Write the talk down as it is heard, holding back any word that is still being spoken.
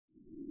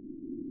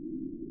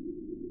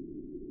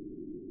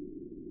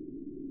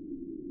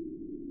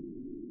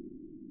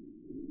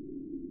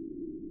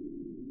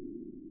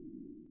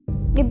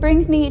It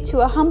brings me to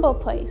a humble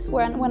place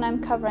when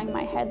I'm covering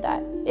my head,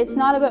 that it's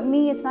not about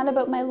me, it's not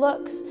about my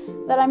looks,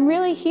 that I'm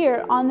really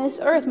here on this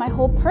earth. My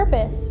whole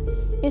purpose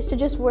is to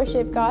just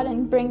worship God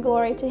and bring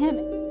glory to Him.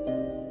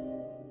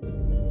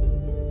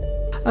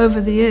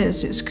 Over the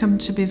years, it's come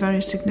to be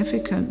very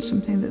significant,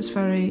 something that's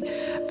very,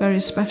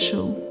 very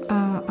special.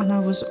 And I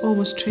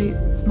always treat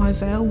my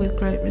veil with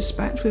great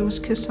respect. We always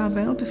kiss our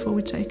veil before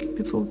we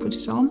put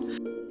it on.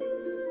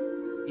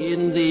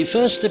 In the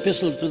first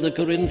epistle to the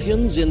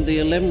Corinthians, in the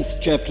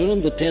 11th chapter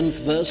and the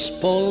 10th verse,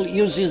 Paul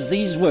uses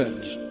these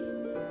words: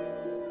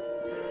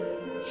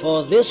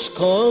 "For this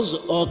cause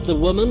ought the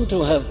woman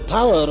to have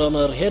power on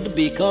her head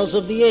because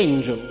of the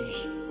angels."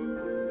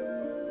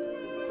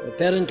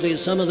 Apparently,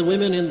 some of the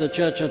women in the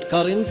church at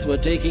Corinth were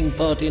taking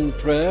part in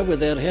prayer with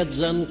their heads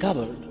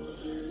uncovered,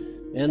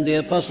 and the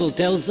apostle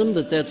tells them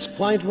that that's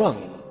quite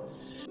wrong.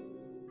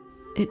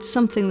 It's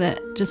something that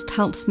just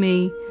helps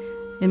me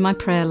in my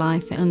prayer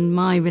life and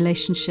my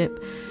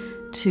relationship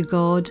to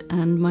God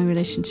and my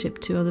relationship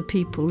to other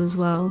people as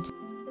well.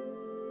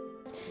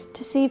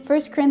 To see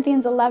 1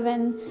 Corinthians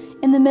 11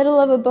 in the middle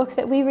of a book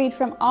that we read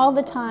from all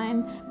the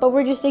time, but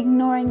we're just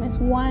ignoring this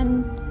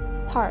one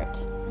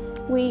part.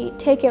 We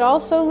take it all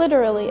so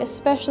literally,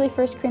 especially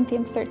 1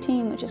 Corinthians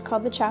 13, which is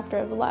called the chapter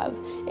of love.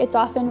 It's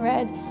often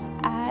read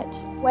at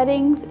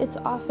weddings. It's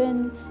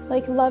often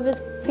like love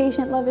is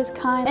patient, love is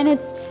kind. And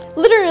it's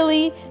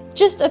literally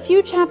just a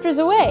few chapters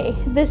away,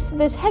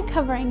 this head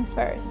coverings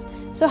verse.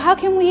 So how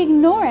can we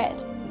ignore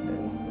it?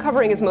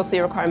 Covering is mostly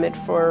a requirement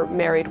for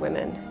married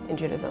women in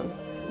Judaism.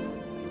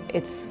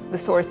 The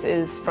source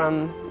is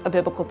from a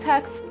biblical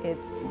text.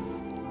 It's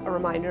a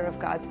reminder of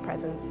God's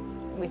presence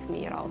with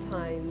me at all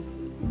times.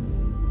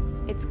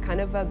 It's kind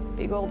of a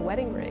big old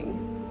wedding ring.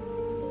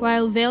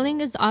 While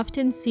veiling is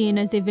often seen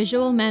as a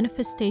visual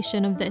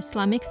manifestation of the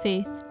Islamic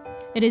faith,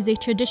 it is a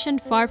tradition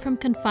far from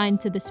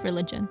confined to this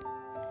religion.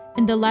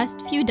 In the last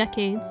few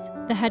decades,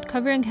 the head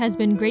covering has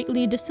been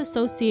greatly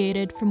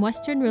disassociated from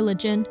Western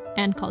religion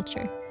and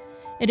culture.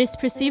 It is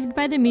perceived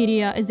by the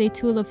media as a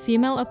tool of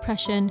female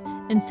oppression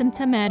and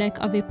symptomatic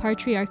of a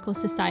patriarchal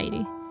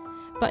society.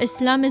 But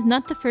Islam is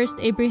not the first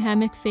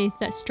Abrahamic faith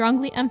that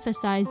strongly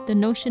emphasized the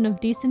notion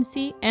of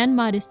decency and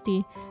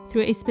modesty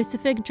through a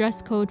specific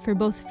dress code for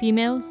both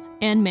females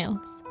and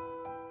males.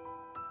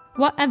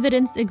 What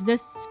evidence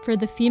exists for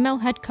the female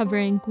head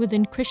covering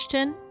within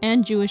Christian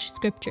and Jewish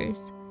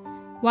scriptures?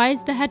 Why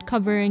is the head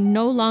covering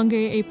no longer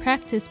a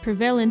practice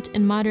prevalent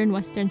in modern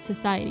Western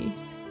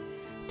societies?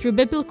 Through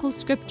biblical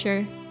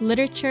scripture,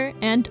 literature,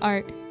 and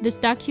art, this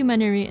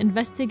documentary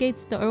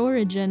investigates the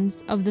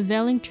origins of the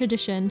veiling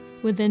tradition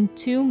within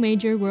two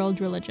major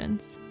world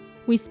religions.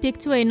 We speak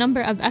to a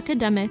number of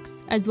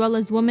academics, as well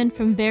as women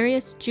from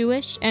various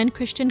Jewish and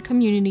Christian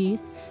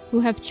communities who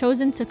have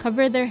chosen to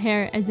cover their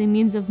hair as a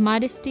means of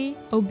modesty,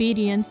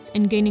 obedience,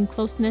 and gaining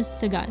closeness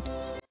to God.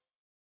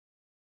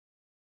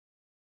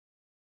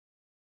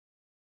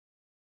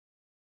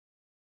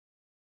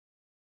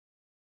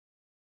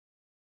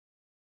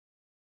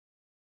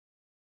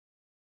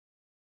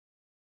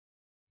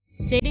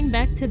 Dating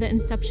back to the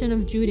inception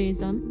of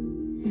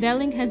Judaism,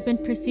 veiling has been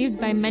perceived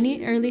by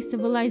many early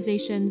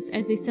civilizations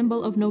as a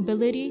symbol of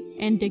nobility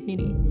and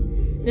dignity.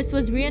 This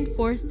was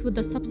reinforced with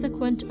the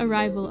subsequent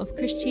arrival of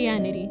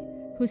Christianity,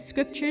 whose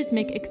scriptures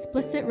make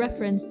explicit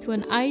reference to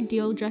an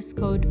ideal dress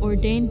code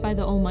ordained by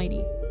the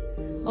Almighty.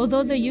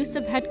 Although the use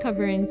of head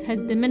coverings has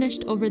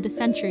diminished over the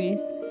centuries,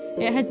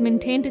 it has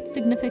maintained its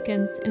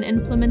significance and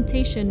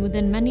implementation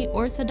within many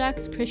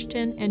Orthodox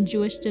Christian and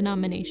Jewish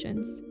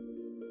denominations.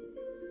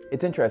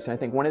 It's interesting. I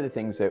think one of the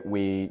things that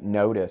we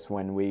notice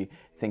when we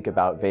think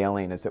about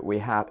veiling is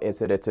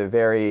that it's a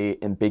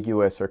very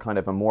ambiguous or kind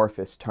of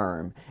amorphous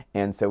term,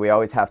 and so we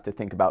always have to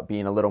think about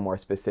being a little more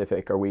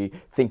specific. Are we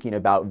thinking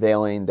about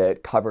veiling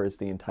that covers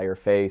the entire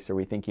face? Are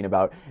we thinking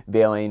about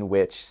veiling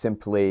which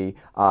simply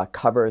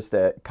covers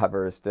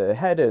the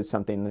head as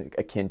something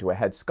akin to a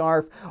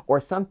headscarf,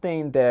 or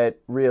something that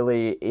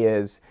really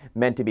is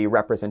meant to be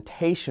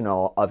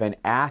representational of an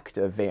act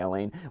of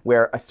veiling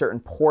where a certain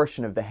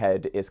portion of the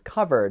head is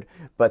covered,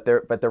 but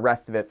the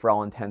rest of it, for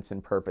all intents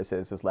and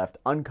purposes, is left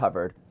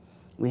uncovered?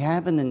 We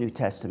have in the New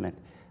Testament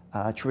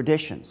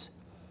traditions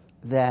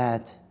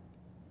that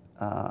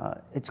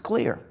it's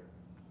clear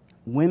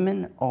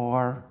women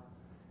are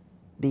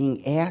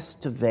being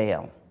asked to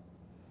veil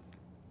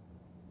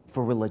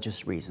for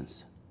religious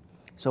reasons.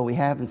 So we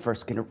have in 1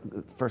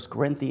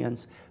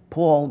 Corinthians,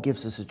 Paul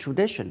gives us a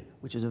tradition,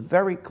 which is a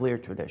very clear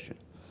tradition,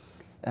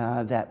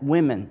 that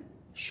women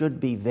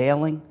should be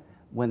veiling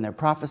when they're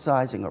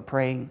prophesying or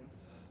praying,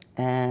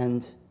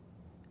 and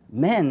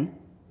men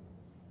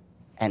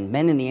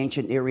in the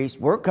ancient Near East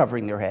were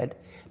covering their head.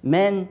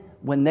 Men,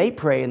 when they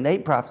pray and they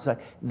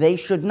prophesy, they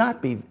should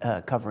not be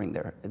covering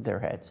their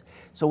heads.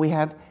 So we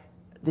have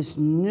this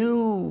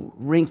new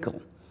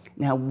wrinkle.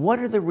 Now, what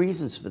are the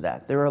reasons for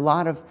that? There are a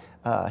lot of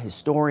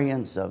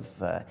historians of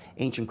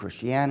ancient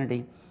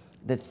Christianity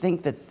that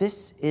think that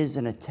this is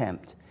an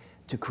attempt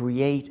to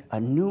create a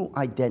new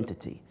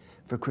identity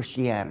for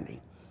Christianity,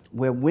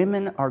 where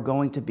women are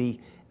going to be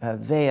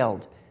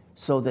veiled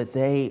so that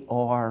they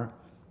are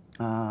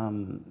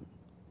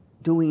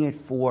doing it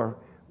for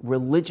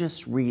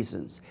religious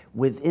reasons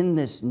within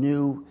this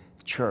new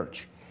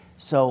church.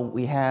 So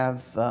we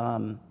have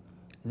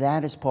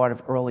that as part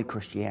of early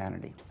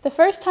Christianity. The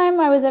first time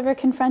I was ever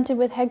confronted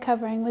with head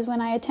covering was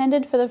when I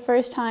attended for the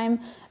first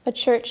time a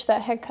church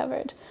that head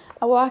covered.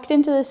 I walked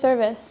into the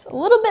service a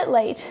little bit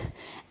late,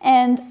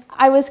 and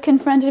I was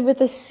confronted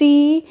with a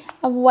sea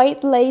of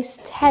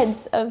white-laced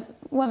heads of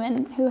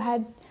women who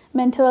had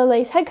mantilla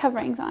lace head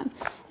coverings on.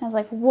 And I was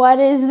like, what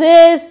is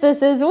this?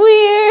 This is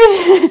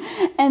weird.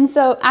 And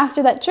so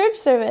after that church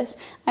service,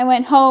 I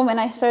went home and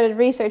I started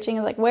researching.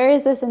 I was like, where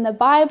is this in the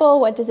Bible?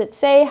 What does it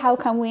say? How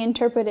come we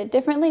interpret it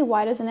differently?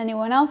 Why doesn't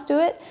anyone else do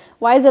it?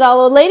 Why is it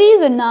all old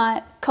ladies and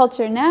not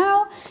culture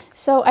now?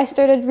 So I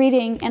started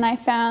reading, and I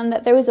found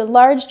that there was a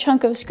large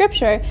chunk of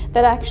scripture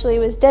that actually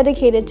was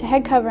dedicated to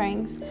head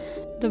coverings.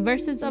 The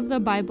verses of the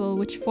Bible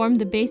which form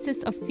the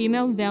basis of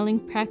female veiling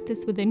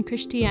practice within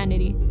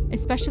Christianity,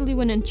 especially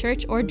when in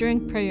church or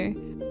during prayer,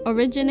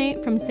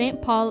 originate from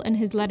St. Paul in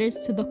his letters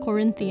to the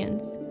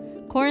Corinthians.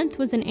 Corinth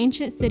was an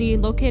ancient city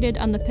located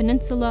on the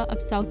peninsula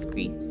of South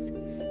Greece.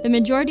 The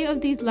majority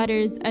of these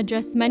letters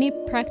address many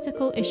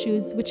practical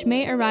issues which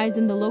may arise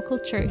in the local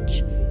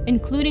church,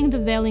 including the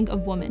veiling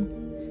of women.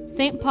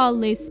 St. Paul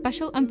lays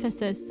special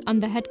emphasis on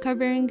the head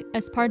covering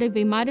as part of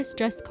a modest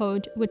dress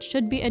code which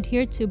should be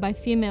adhered to by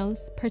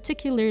females,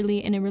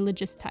 particularly in a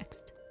religious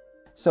text.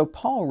 So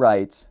Paul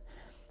writes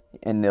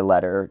in the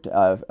letter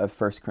of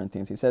 1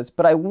 Corinthians, he says,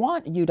 "But I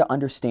want you to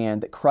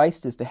understand that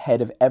Christ is the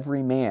head of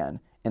every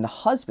man, and the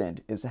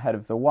husband is the head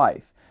of the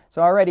wife."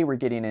 So already we're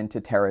getting into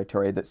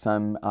territory that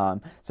some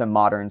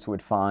moderns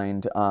would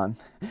find,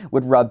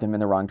 would rub them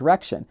in the wrong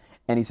direction.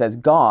 And he says,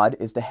 God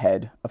is the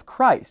head of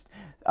Christ.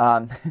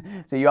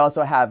 So you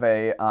also have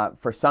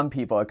for some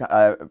people,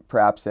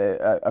 perhaps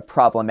a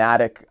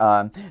problematic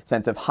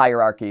sense of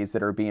hierarchies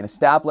that are being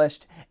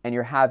established, and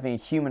you're having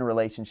human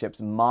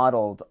relationships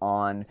modeled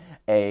on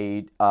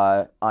a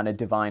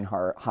divine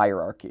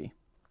hierarchy.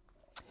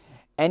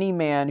 Any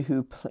man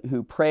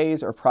who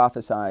prays or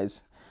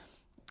prophesies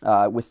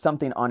with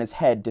something on his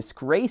head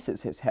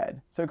disgraces his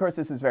head. So of course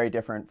this is very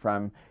different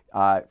from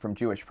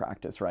Jewish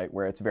practice, right,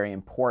 where it's very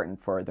important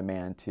for the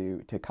man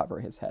to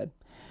cover his head.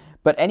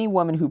 But any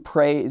woman who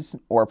prays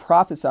or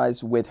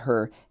prophesies with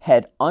her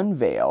head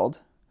unveiled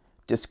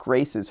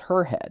disgraces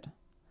her head.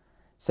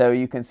 So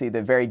you can see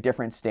the very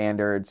different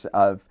standards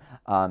of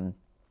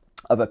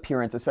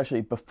appearance,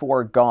 especially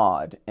before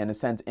God,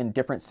 in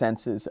different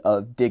senses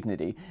of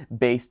dignity,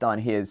 based on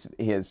his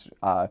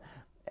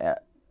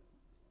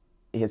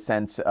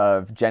sense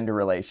of gender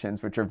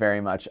relations, which are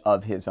very much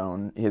of his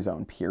own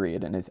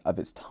period and of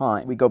his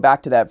time. We go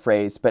back to that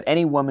phrase, but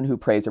any woman who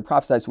prays or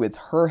prophesies with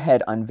her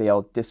head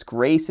unveiled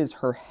disgraces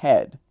her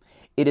head.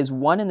 It is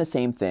one and the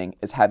same thing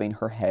as having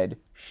her head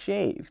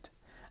shaved.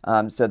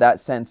 So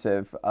that sense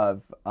of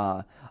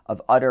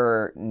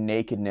utter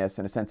nakedness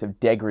and a sense of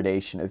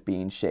degradation of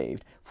being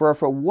shaved. For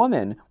if a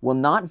woman will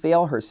not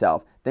veil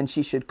herself, then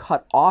she should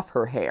cut off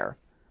her hair.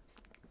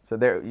 So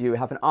there you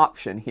have an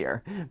option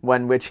here,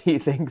 one which he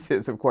thinks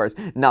is, of course,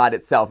 not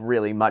itself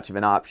really much of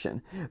an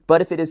option.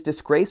 But if it is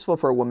disgraceful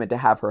for a woman to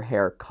have her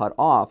hair cut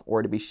off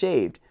or to be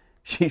shaved,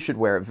 she should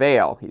wear a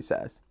veil, he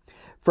says.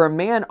 For a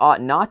man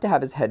ought not to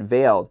have his head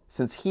veiled,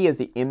 since he is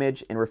the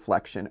image and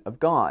reflection of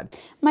God.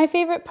 My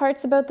favorite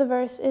parts about the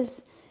verse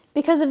is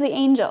because of the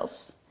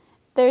angels.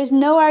 There's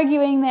no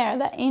arguing there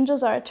that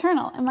angels are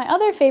eternal. And my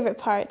other favorite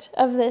part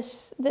of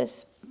this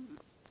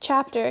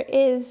chapter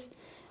is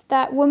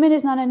that woman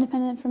is not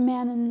independent from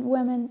man, and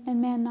women and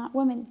man not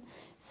women.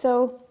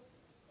 So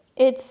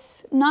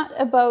it's not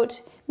about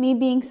me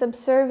being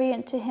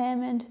subservient to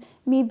him and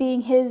me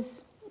being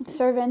his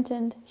servant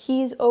and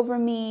he's over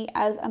me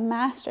as a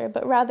master,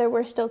 but rather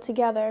we're still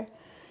together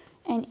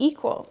and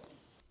equal.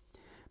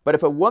 But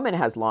if a woman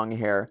has long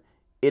hair,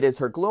 it is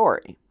her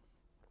glory,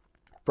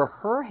 for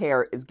her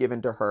hair is given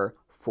to her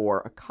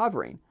for a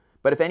covering.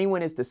 But if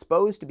anyone is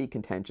disposed to be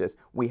contentious,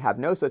 we have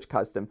no such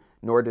custom,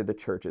 nor do the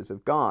churches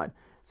of God.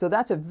 So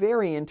that's a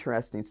very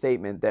interesting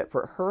statement, that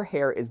for her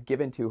hair is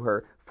given to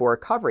her for a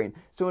covering.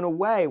 So in a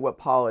way, what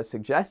Paul is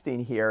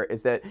suggesting here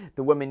is that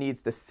the woman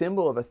needs the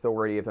symbol of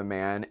authority of a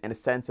man and a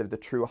sense of the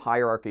true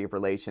hierarchy of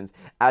relations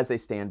as they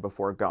stand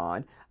before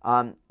God.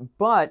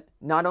 But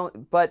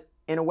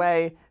in a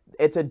way,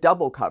 it's a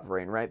double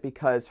covering, right?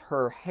 Because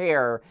her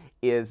hair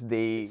is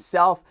the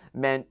self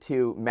meant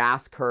to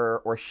mask her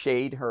or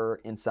shade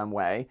her in some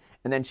way,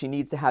 and then she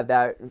needs to have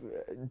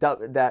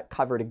that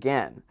covered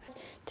again.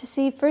 To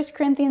see 1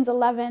 Corinthians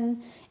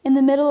 11 in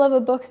the middle of a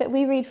book that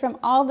we read from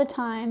all the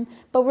time,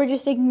 but we're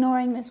just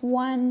ignoring this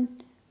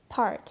one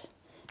part.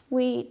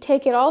 We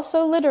take it all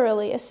so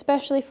literally,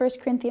 especially 1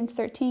 Corinthians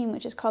 13,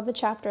 which is called the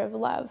chapter of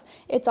love.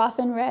 It's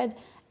often read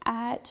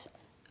at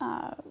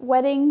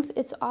weddings.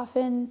 It's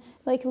often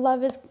like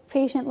love is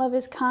patient, love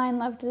is kind,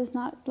 love does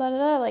not blah, blah,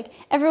 blah. Like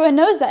everyone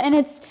knows that, and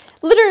it's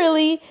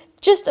literally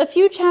just a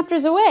few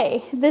chapters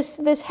away,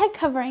 this head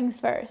coverings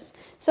verse.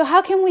 So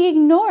how can we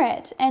ignore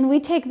it? And we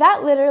take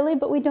that literally,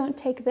 but we don't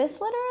take this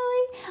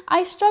literally?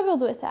 I struggled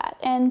with that,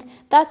 and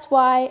that's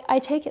why I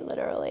take it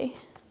literally.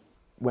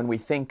 When we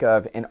think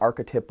of an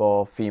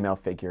archetypal female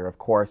figure, of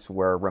course,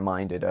 we're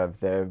reminded of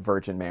the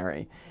Virgin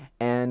Mary.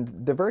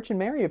 And the Virgin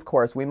Mary, of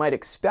course, we might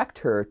expect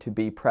her to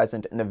be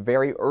present in the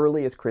very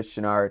earliest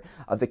Christian art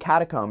of the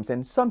catacombs.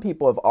 And some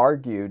people have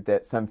argued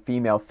that some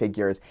female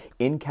figures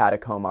in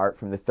catacomb art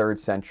from the 3rd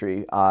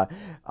century,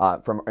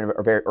 from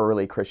a very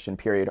early Christian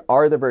period,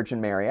 are the Virgin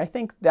Mary. I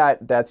think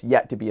that that's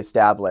yet to be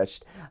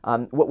established.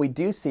 What we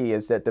do see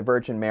is that the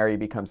Virgin Mary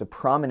becomes a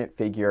prominent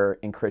figure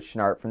in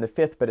Christian art from the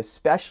 5th, but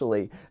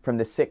especially from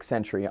the 6th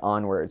century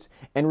onwards.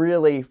 And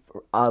really,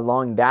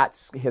 along that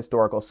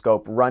historical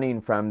scope, running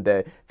from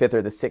the 5th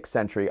or the 6th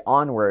century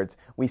onwards,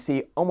 we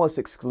see almost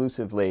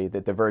exclusively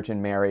that the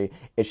Virgin Mary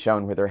is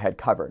shown with her head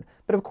covered.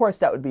 But of course,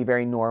 that would be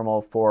very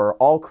normal for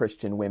all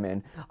Christian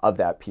women of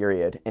that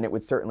period, and it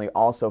would certainly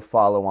also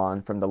follow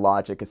on from the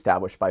logic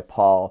established by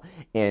Paul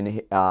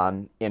in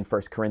 1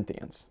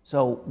 Corinthians.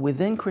 So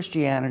within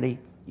Christianity,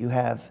 you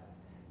have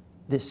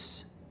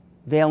this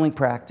veiling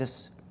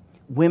practice.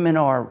 Women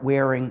are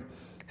wearing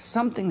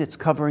something that's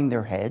covering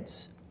their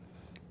heads.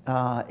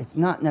 It's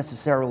not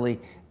necessarily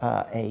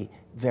a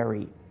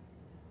very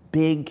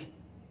big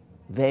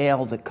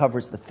veil that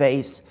covers the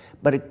face,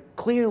 but it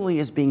clearly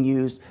is being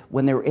used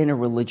when they're in a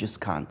religious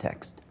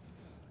context.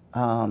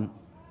 Then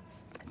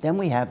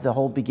we have the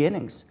whole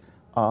beginnings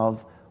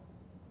of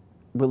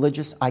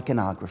religious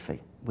iconography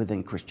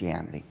within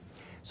Christianity.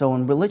 So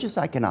in religious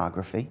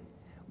iconography,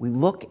 we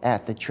look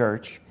at the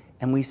church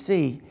and we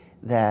see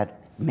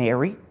that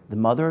Mary, the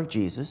mother of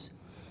Jesus,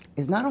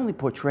 is not only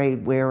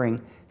portrayed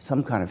wearing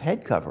some kind of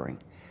head covering,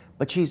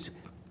 but it's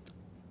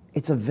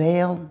a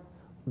veil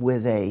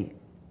with a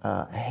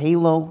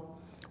halo,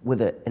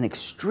 with an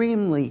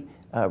extremely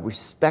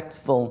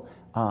respectful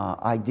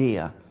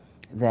idea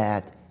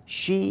that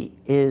she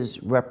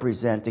is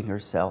representing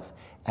herself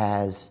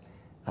as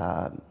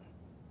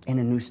in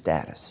a new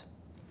status.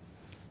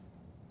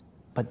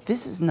 But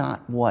this is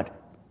not what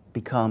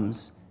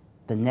becomes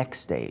the next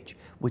stage,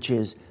 which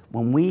is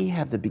when we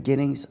have the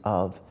beginnings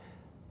of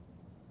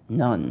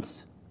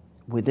nuns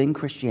within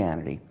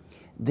Christianity.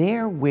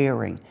 They're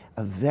wearing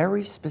a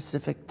very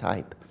specific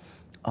type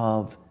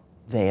of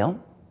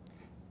veil.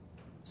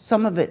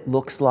 Some of it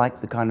looks like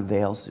the kind of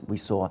veils that we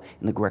saw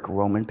in the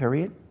Greco-Roman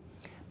period.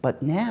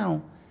 But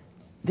now,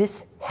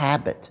 this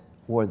habit,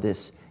 or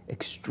this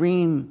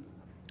extreme,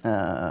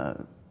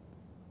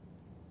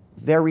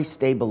 very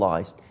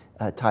stabilized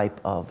type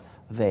of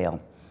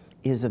veil,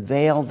 is a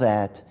veil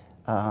that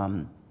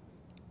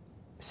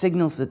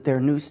signals that their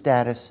new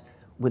status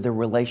with a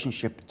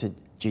relationship to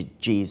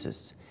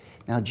Jesus.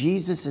 Now,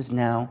 Jesus is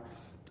now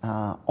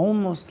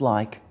almost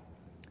like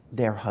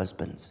their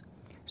husbands.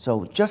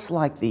 So just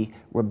like the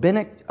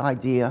rabbinic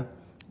idea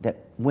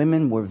that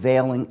women were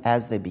veiling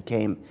as they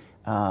became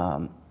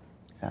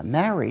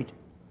married,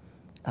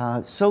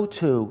 so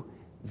too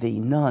the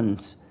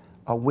nuns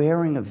are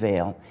wearing a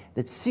veil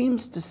that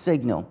seems to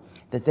signal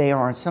that they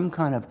are in some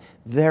kind of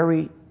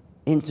very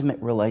intimate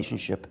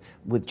relationship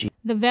with Jesus.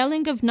 The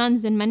veiling of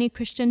nuns in many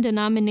Christian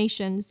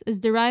denominations is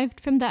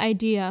derived from the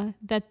idea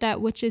that that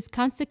which is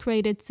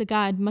consecrated to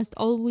God must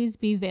always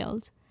be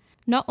veiled.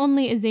 Not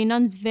only is a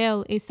nun's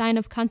veil a sign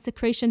of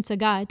consecration to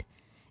God,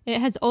 it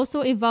has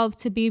also evolved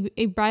to be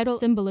a bridal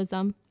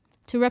symbolism,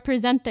 to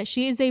represent that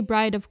she is a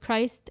bride of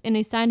Christ and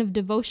a sign of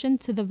devotion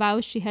to the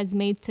vows she has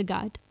made to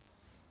God.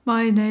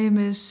 My name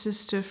is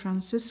Sister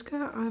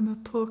Francisca. I'm a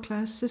Poor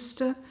Clare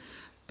sister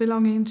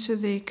belonging to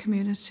the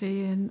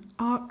community in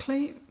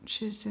Arkley,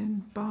 which is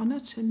in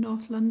Barnet in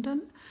North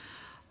London.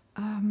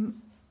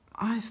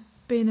 I've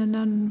been a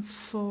nun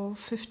for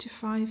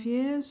 55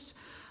 years.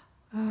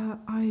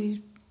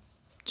 I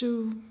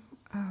do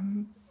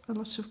a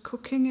lot of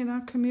cooking in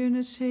our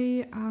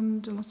community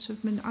and a lot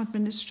of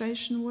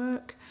administration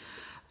work.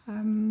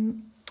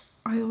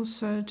 I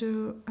also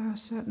do a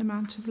certain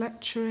amount of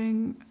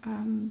lecturing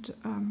and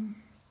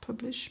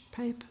publish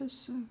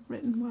papers,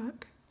 written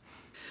work.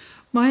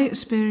 My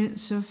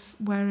experience of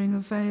wearing a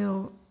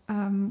veil,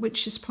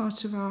 which is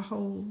part of our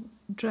whole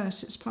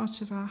dress, it's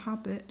part of our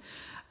habit,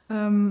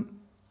 it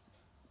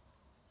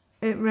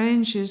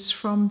ranges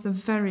from the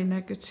very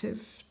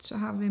negative to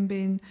having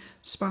been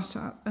spat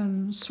at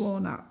and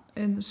sworn at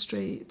in the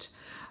street,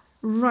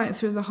 right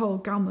through the whole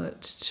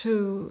gamut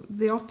to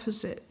the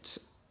opposite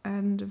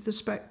end of the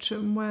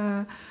spectrum,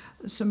 where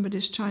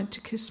somebody's tried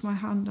to kiss my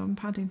hand on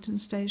Paddington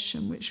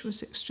Station, which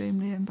was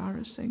extremely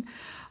embarrassing.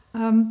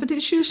 But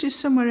it's usually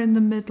somewhere in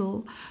the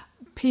middle.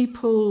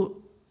 People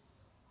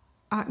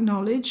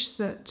acknowledge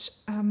that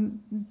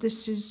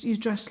you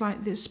dress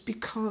like this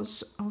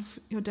because of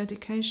your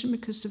dedication,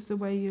 because of the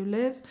way you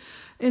live,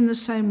 in the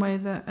same way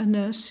that a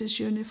nurse's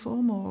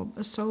uniform or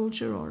a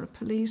soldier or a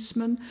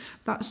policeman,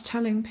 that's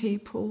telling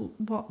people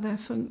what their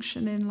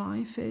function in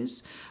life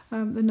is.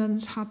 The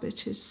nun's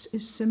habit is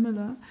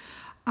similar.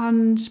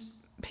 And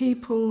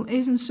people,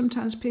 even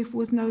sometimes people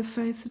with no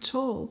faith at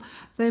all,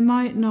 they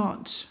might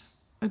not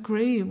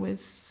agree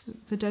with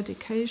the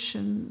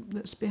dedication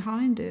that's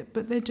behind it,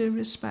 but they do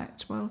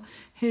respect, well,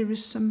 here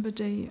is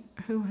somebody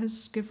who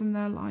has given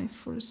their life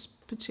for a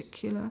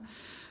particular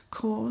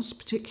cause,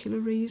 particular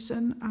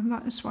reason, and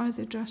that is why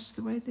they dress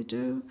the way they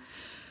do.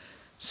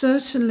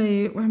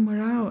 Certainly when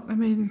we're out, I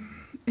mean,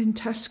 in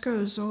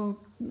Tesco's or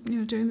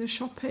doing the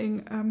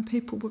shopping,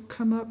 people would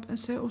come up and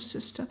say, "Oh,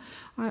 sister,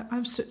 I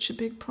have such a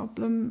big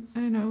problem.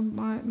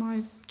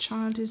 My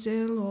child is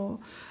ill, or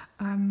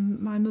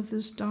my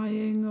mother's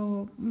dying,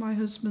 or my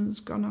husband's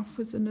gone off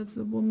with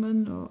another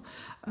woman, or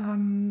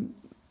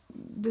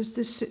there's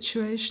this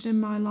situation in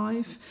my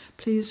life.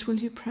 Please, will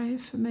you pray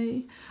for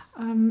me?"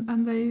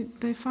 And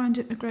they find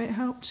it a great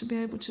help to be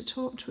able to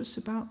talk to us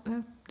about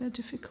their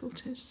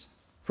difficulties.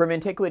 From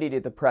antiquity to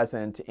the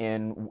present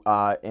in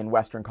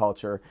Western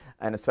culture,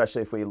 and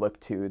especially if we look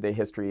to the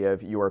history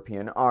of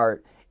European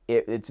art,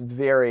 it's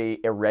very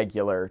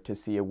irregular to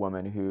see a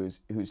woman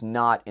who's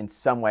not in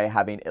some way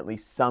having at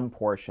least some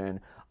portion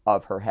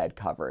of her head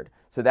covered.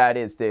 So that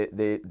is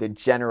the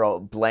general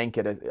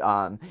blanket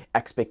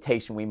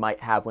expectation we might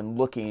have when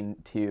looking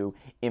to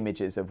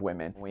images of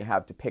women. When we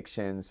have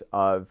depictions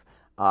of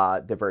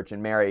the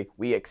Virgin Mary,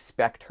 we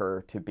expect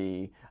her to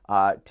be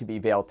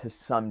veiled to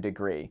some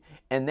degree.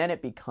 And then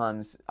it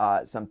becomes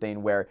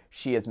something where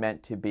she is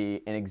meant to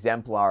be an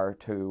exemplar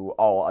to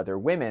all other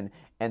women,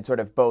 and sort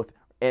of both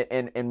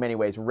in many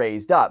ways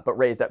raised up, but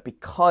raised up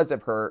because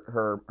of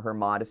her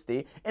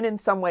modesty, and in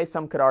some ways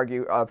some could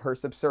argue of her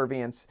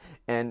subservience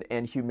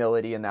and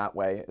humility in that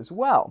way as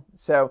well.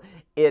 So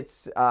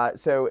it's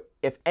so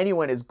if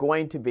anyone is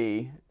going to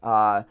be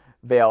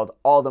veiled,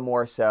 all the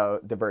more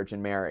so the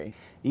Virgin Mary.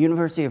 The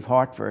University of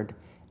Hartford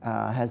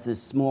has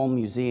this small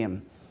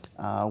museum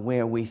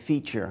where we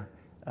feature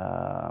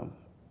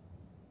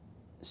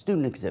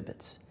student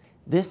exhibits.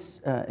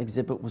 This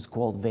exhibit was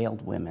called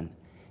Veiled Women.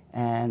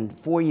 And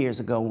 4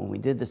 years ago when we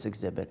did this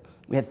exhibit,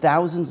 we had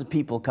thousands of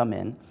people come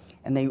in,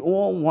 and they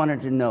all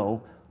wanted to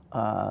know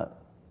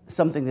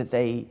something that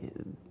they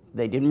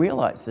didn't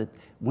realize, that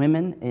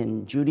women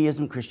in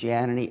Judaism,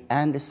 Christianity,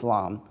 and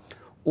Islam,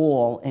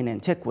 all in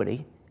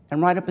antiquity,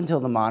 and right up until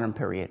the modern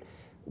period,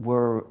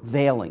 were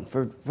veiling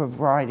for a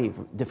variety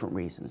of different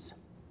reasons.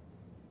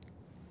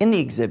 In the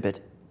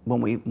exhibit,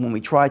 when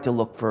we tried to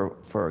look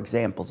for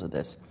examples of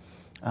this,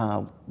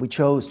 we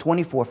chose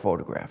 24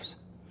 photographs.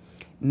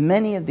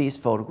 Many of these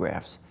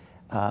photographs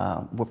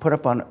were put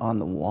up on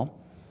the wall,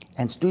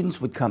 and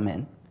students would come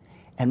in,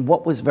 and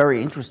what was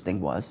very interesting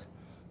was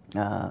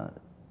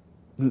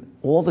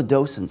all the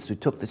docents who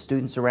took the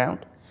students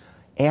around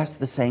asked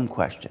the same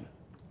question: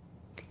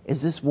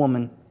 is this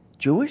woman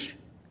Jewish,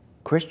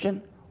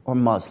 Christian, or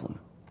Muslim?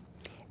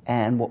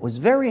 And what was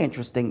very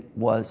interesting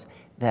was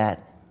that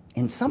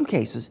in some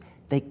cases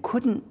they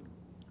couldn't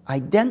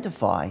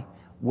identify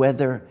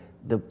whether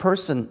the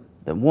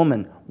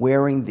woman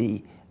wearing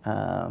the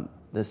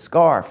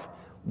scarf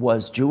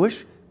was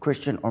Jewish,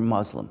 Christian, or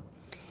Muslim.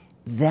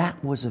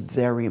 That was a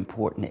very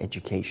important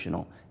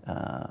educational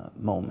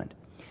moment,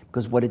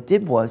 because what it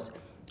did was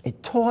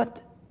it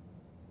taught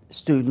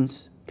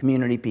students,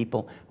 community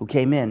people who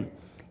came in,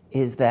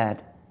 is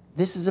that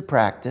this is a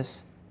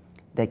practice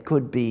that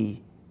could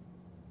be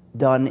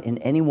done in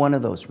any one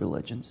of those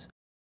religions.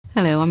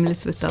 Hello, I'm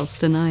Elizabeth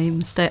Dalston.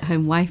 I'm a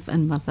stay-at-home wife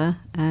and mother,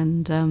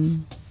 and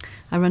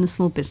I run a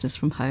small business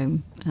from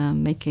home,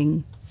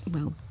 making,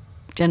 well,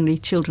 generally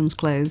children's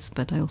clothes,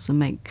 but I also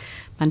make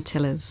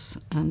mantillas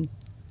and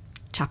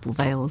chapel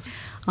veils.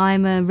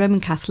 I'm a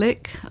Roman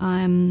Catholic.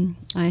 I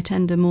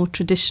attend a more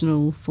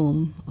traditional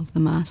form of the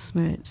Mass,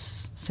 where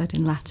it's said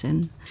in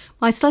Latin.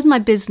 I started my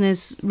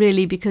business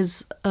really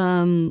because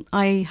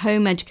I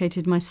home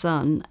educated my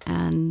son,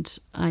 and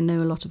I know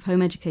a lot of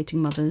home educating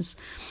mothers,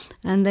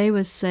 and they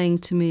were saying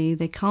to me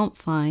they can't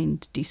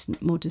find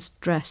decent,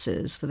 modest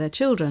dresses for their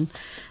children,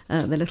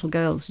 their little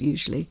girls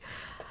usually.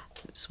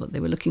 That's what they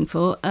were looking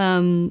for.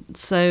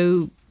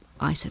 So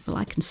I said, well,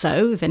 I can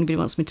sew. If anybody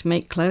wants me to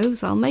make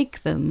clothes, I'll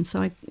make them.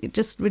 So it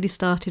just really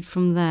started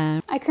from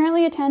there. I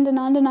currently attend a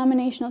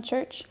non-denominational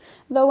church,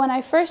 though when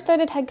I first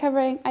started head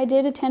covering, I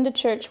did attend a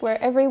church where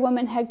every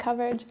woman head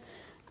covered.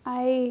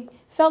 I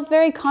felt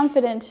very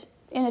confident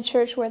in a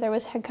church where there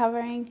was head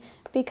covering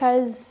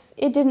because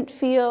it didn't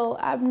feel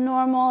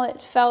abnormal,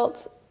 it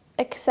felt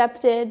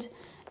accepted,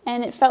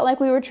 and it felt like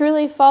we were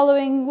truly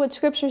following what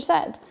Scripture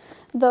said.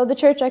 Though the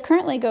church I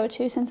currently go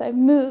to, since I've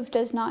moved,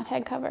 does not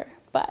head cover,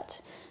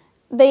 but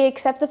they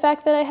accept the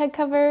fact that I head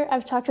cover.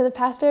 I've talked to the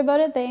pastor about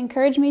it. They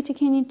encourage me to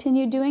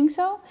continue doing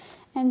so,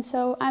 and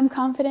so I'm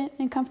confident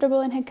and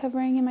comfortable in head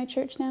covering in my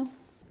church now.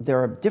 There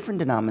are different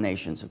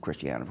denominations of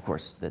Christianity, of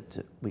course,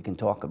 that we can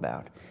talk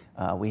about.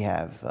 We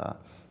have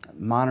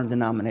modern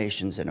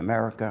denominations in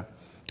America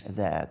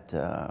that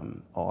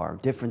are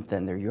different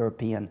than their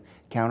European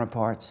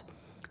counterparts,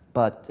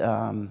 but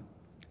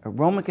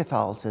Roman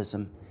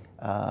Catholicism,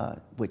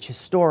 which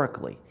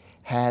historically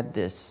had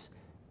this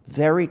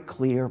very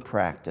clear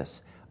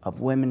practice of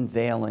women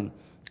veiling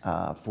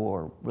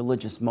for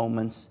religious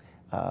moments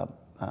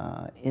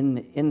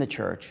in the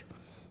church,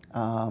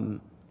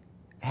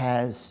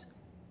 has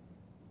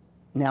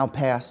now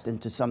passed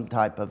into some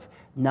type of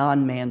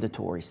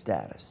non-mandatory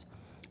status.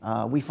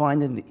 We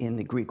find in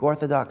the Greek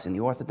Orthodox, in the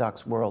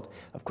Orthodox world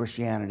of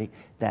Christianity,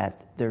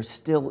 that there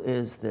still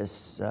is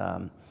this,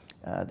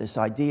 this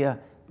idea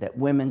that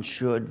women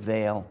should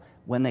veil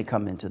when they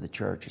come into the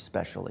church,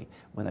 especially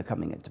when they're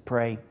coming in to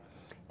pray.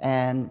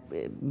 And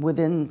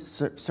within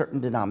certain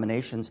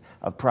denominations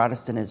of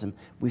Protestantism,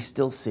 we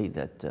still see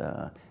that,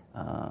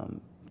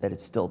 that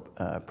it's still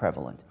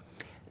prevalent.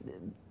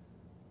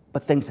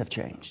 But things have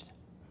changed.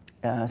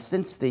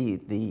 Since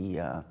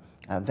the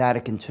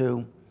Vatican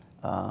II,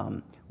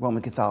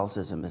 Roman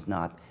Catholicism has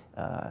not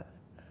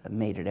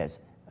made it as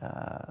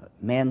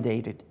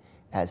mandated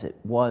as it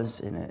was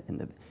in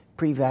the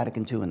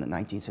pre-Vatican II in the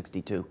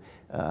 1962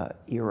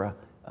 era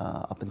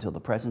up until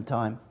the present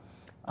time.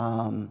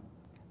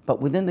 But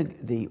within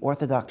the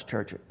Orthodox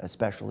Church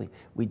especially,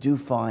 we do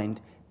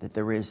find that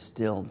there is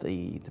still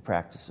the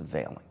practice of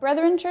veiling.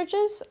 Brethren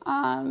churches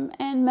and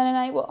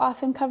Mennonite will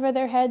often cover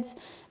their heads.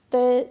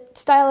 The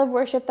style of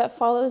worship that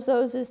follows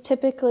those is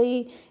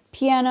typically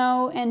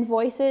piano and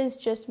voices,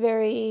 just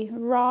very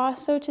raw,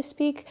 so to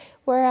speak,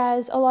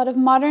 whereas a lot of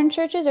modern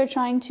churches are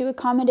trying to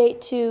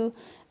accommodate to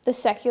the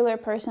secular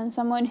person,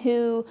 someone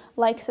who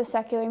likes the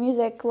secular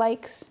music,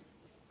 likes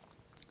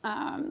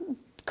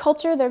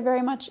culture. They're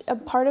very much a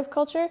part of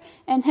culture,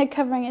 and head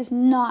covering is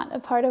not a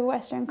part of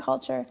Western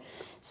culture.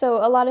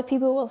 So a lot of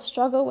people will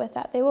struggle with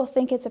that. They will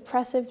think it's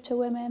oppressive to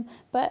women,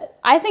 but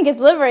I think it's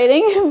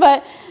liberating,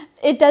 but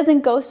it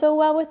doesn't go so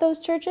well with those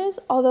churches,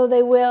 although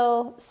they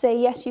will say,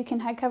 yes, you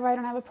can head cover, I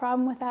don't have a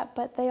problem with that,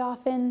 but they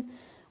often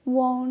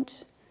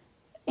won't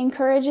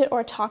encourage it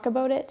or talk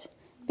about it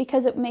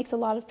because it makes a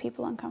lot of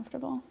people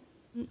uncomfortable.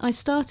 I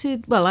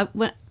started, well,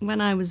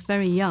 when I was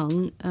very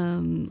young,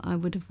 I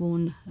would have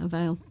worn a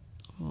veil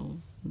or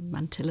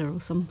mantilla or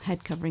some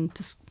head covering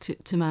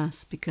to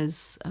Mass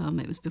because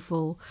it was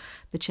before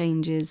the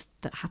changes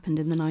that happened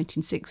in the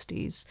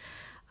 1960s.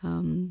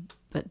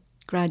 But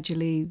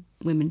gradually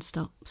women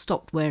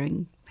stopped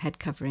wearing head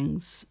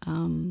coverings.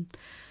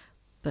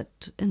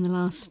 But in the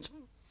last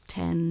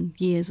 10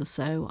 years or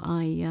so,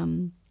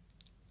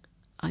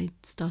 I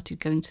started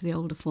going to the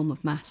older form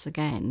of Mass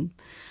again,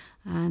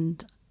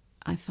 and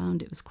I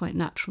found it was quite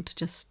natural to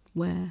just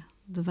wear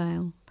the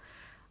veil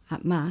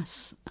at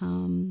Mass.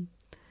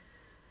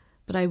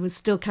 But I was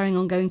still carrying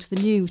on going to the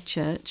new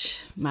church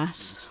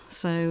Mass,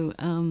 so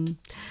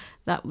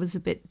that was a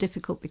bit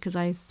difficult because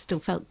I still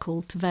felt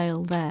called to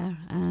veil there,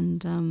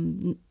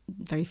 and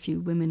very few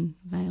women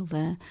veil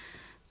there.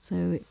 So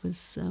it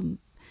was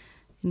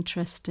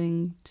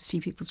interesting to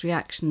see people's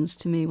reactions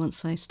to me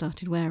once I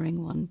started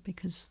wearing one,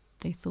 because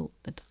they thought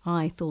that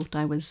I thought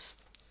I was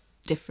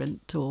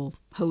different or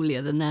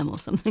holier than them or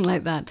something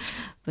like that,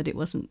 but that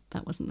wasn't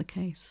the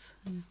case.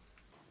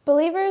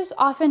 Believers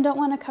often don't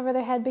want to cover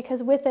their head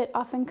because with it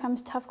often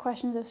comes tough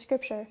questions of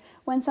Scripture.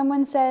 When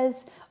someone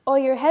says, oh,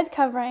 your head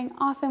covering,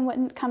 often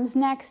what comes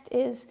next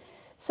is,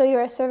 so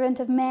you're a servant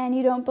of man,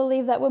 you don't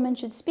believe that women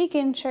should speak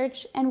in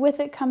church, and with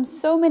it comes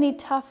so many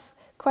tough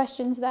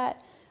questions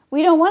that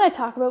we don't want to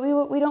talk about.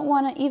 We don't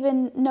want to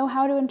even know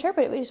how to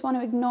interpret it. We just want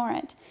to ignore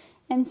it.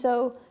 And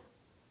so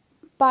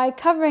by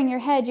covering your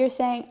head, you're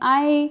saying,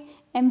 I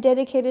am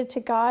dedicated to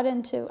God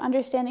and to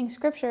understanding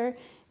Scripture,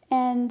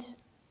 and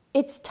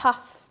it's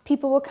tough.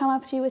 People will come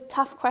up to you with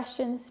tough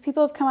questions.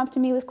 People have come up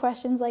to me with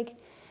questions like,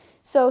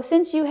 so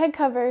since you head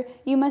cover,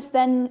 you must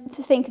then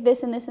think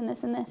this and this and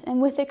this and this. And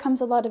with it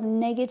comes a lot of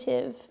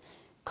negative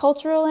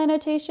cultural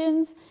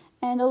annotations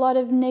and a lot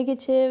of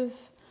negative,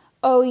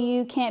 oh,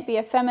 you can't be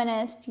a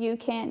feminist, you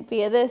can't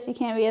be a this, you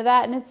can't be a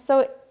that. And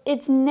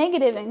it's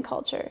negative in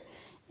culture.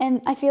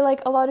 And I feel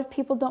like a lot of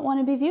people don't want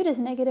to be viewed as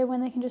negative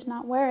when they can just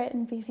not wear it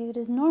and be viewed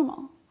as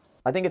normal.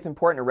 I think it's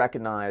important to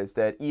recognize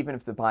that even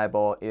if the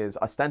Bible is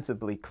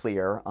ostensibly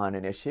clear on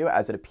an issue,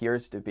 as it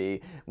appears to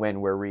be when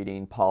we're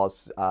reading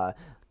Paul's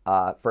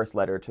first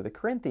letter to the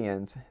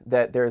Corinthians,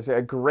 that there's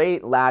a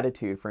great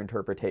latitude for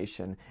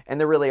interpretation, and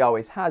there really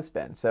always has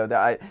been. So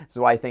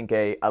I think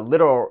a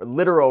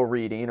literal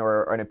reading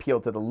or an appeal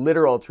to the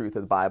literal truth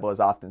of the Bible is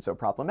often so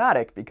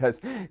problematic,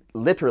 because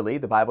literally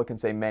the Bible can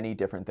say many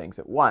different things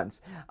at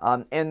once.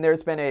 And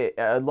there's been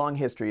a long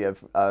history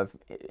of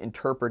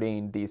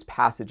interpreting these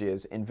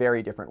passages in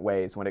very different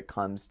ways when it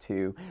comes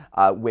to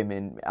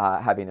women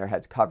having their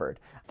heads covered.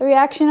 The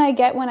reaction I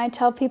get when I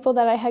tell people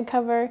that I head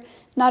cover,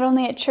 not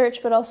only at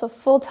church but also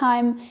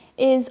full-time,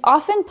 is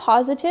often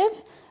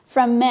positive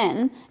from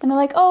men. And they're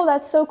like, oh,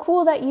 that's so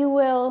cool that you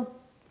will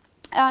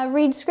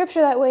read Scripture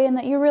that way and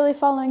that you're really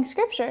following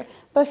Scripture.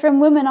 But from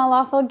women, I'll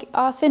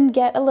often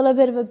get a little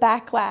bit of a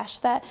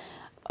backlash that,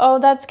 oh,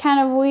 that's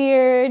kind of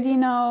weird, you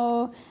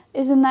know,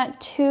 isn't that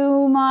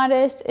too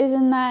modest?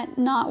 Isn't that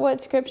not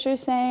what Scripture's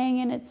saying?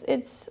 And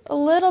it's a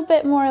little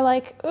bit more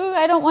like, ooh,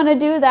 I don't want to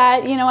do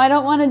that. You know, I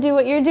don't want to do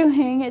what you're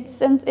doing.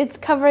 It's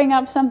covering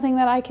up something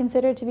that I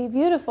consider to be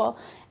beautiful.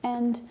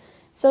 And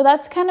so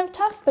that's kind of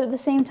tough, but at the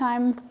same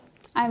time,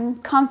 I'm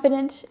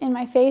confident in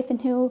my faith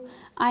and who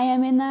I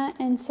am in that,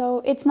 and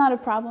so it's not a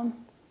problem.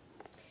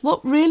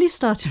 What really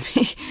started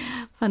me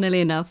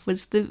funnily enough,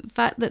 was the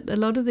fact that a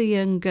lot of the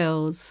young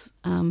girls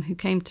who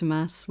came to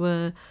Mass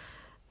were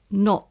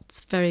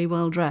not very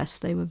well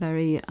dressed. They were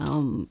very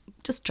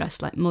just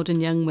dressed like modern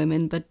young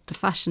women, but the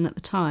fashion at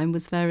the time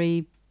was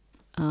very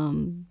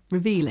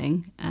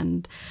revealing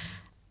and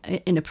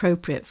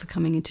inappropriate for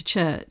coming into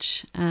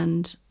church.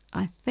 And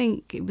I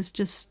think it was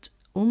just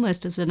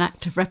almost as an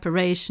act of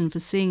reparation for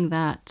seeing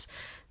that,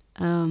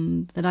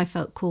 that I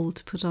felt called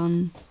to put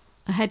on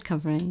a head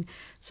covering.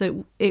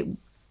 So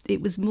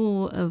it was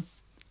more of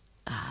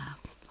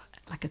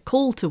like a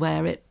call to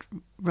wear it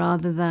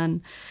rather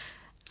than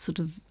sort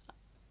of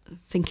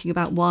thinking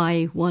about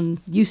why one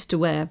used to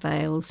wear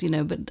veils, you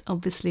know. But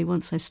obviously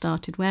once I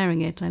started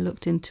wearing it, I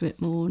looked into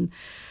it more and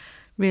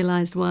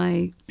realised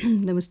why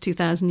there was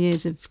 2,000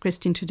 years of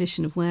Christian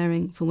tradition of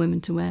wearing, for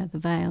women to wear the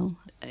veil.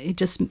 It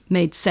just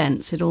made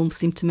sense. It all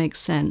seemed to make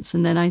sense.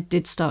 And then I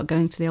did start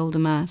going to the older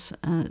Mass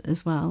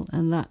as well,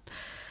 and that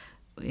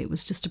it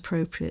was just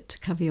appropriate to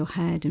cover your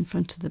head in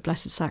front of the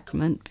Blessed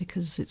Sacrament,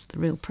 because it's the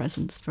real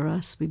presence for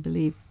us. We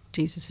believe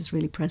Jesus is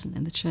really present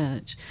in the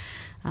church,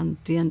 and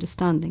the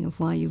understanding of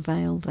why you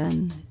veil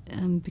then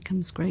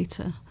becomes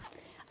greater.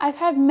 I've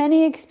had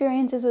many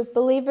experiences with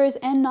believers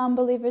and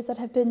non-believers that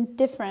have been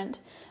different.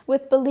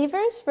 With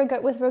believers,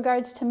 with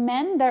regards to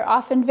men, they're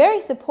often very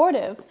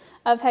supportive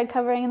of head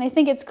covering, and they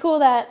think it's cool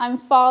that I'm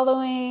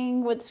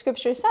following what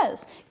Scripture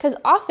says. Because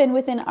often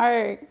within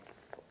our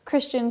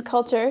Christian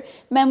culture,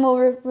 men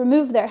will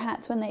remove their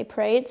hats when they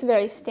pray. It's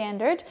very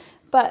standard,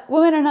 but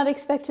women are not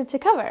expected to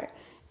cover.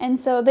 And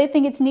so they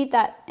think it's neat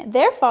that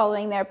they're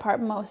following their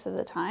part most of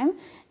the time,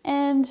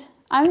 and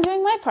I'm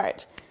doing my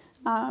part.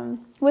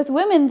 With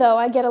women, though,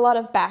 I get a lot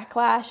of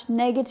backlash,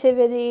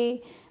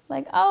 negativity,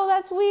 like, oh,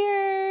 that's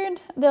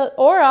weird.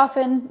 Or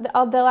often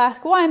they'll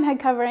ask why I'm head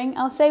covering.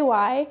 I'll say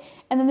why,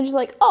 and then they're just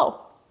like,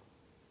 oh.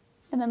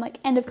 And then, like,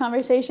 end of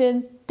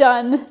conversation,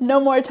 done, no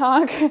more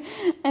talk.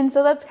 And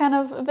so that's kind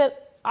of a bit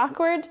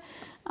awkward.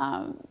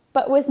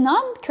 But with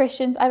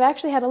non-Christians, I've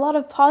actually had a lot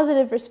of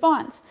positive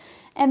response.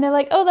 And they're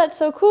like, oh, that's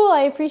so cool.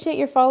 I appreciate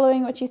you're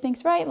following what you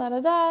think's right,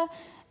 la-da-da.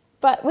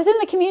 But within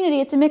the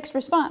community, it's a mixed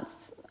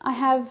response. I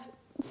have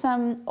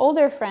some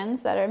older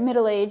friends that are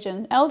middle-aged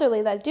and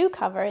elderly that do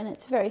cover, and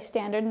it's very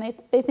standard, and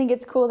they think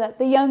it's cool that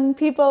the young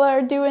people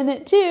are doing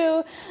it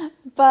too,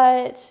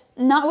 but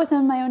not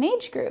within my own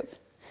age group.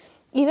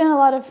 Even a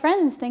lot of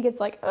friends think it's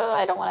like, oh,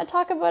 I don't want to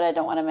talk about it, I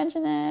don't want to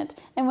mention it.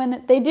 And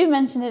when they do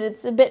mention it,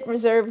 it's a bit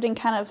reserved and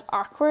kind of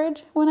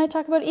awkward when I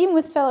talk about it, even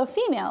with fellow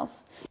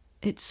females.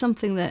 It's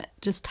something that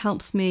just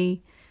helps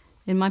me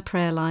in my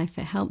prayer life.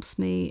 It helps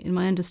me in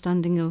my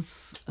understanding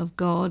of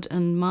God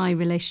and my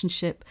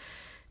relationship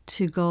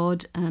to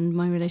God and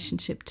my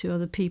relationship to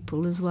other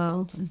people as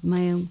well.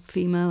 Male,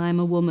 female, I'm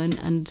a woman,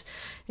 and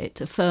it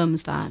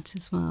affirms that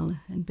as well,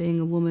 and being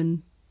a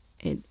woman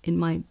in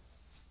my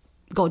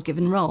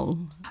God-given role.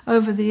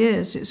 Over the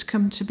years, it's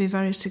come to be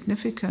very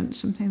significant,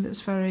 something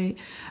that's very,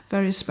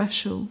 very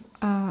special,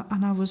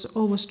 and I was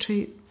always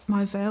treat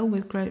my veil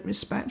with great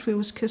respect. We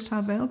always kiss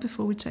our veil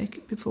before we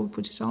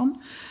put it on,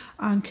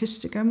 and kiss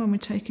it again when we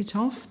take it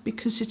off,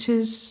 because it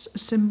is a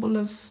symbol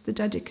of the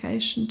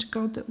dedication to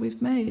God that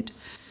we've made.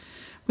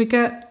 We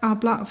get our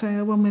black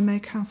veil when we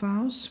make our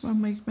vows,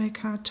 when we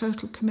make our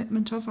total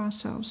commitment of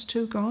ourselves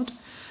to God.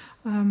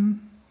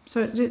 So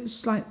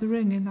it's like the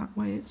ring in that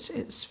way.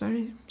 It's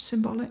very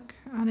symbolic,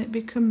 and it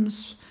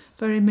becomes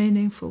very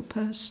meaningful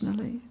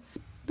personally.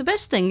 The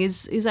best thing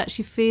is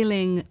actually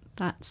feeling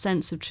that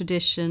sense of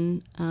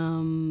tradition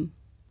and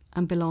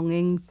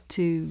belonging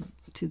to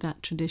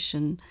that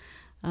tradition.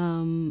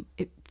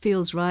 It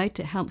feels right.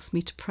 It helps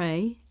me to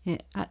pray.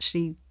 It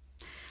actually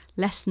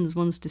lessens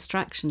one's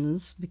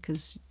distractions,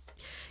 because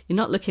you're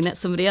not looking at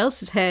somebody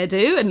else's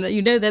hairdo, and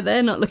you know that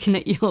they're not looking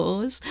at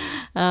yours.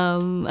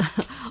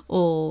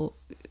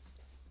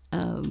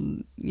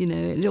 You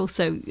know, it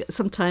also,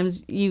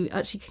 sometimes you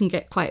actually can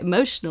get quite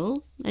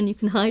emotional, and you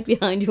can hide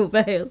behind your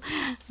veil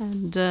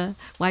and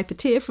wipe a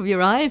tear from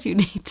your eye if you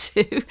need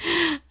to.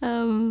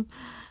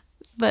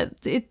 But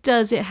it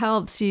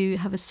helps you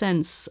have a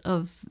sense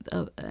of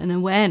an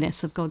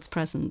awareness of God's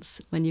presence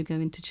when you go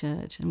into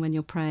church and when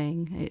you're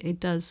praying. It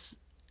does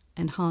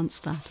enhance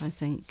that, I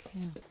think.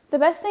 Yeah. The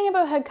best thing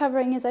about head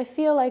covering is I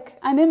feel like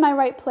I'm in my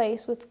right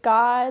place with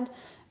God,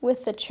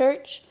 with the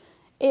church.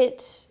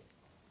 It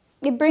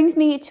brings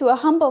me to a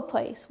humble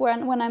place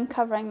when I'm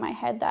covering my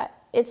head, that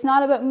it's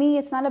not about me,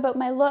 it's not about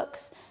my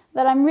looks,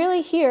 that I'm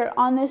really here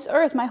on this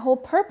earth. My whole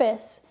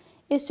purpose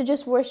is to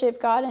just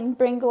worship God and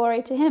bring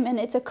glory to Him. And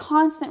it's a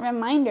constant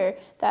reminder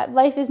that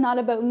life is not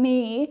about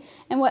me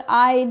and what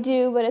I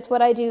do, but it's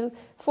what I do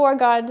for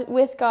God,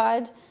 with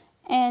God.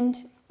 And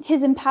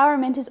His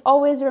empowerment is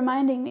always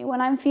reminding me when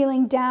I'm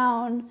feeling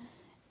down.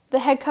 The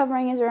head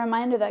covering is a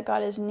reminder that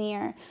God is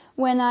near.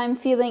 When I'm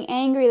feeling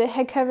angry, the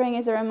head covering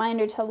is a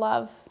reminder to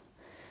love.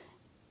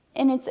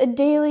 And it's a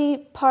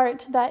daily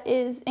part that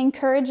is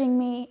encouraging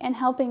me and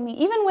helping me.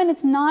 Even when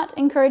it's not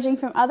encouraging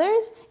from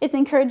others, it's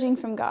encouraging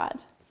from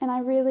God. And I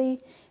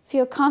really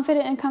feel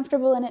confident and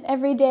comfortable in it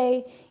every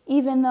day,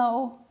 even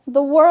though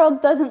the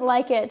world doesn't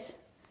like it.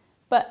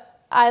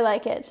 but I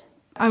like it.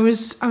 I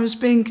was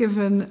being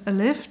given a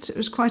lift. It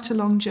was quite a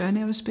long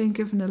journey. I was being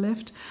given a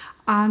lift,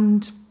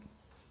 and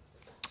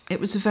it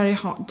was a very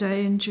hot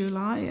day in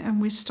July,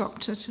 and we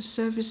stopped at a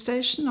service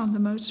station on the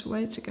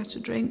motorway to get a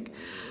drink,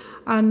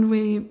 and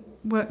we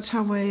worked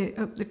our way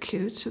up the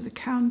queue to the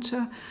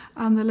counter,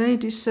 and the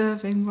lady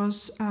serving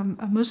was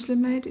a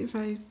Muslim lady, a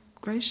very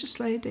gracious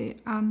lady,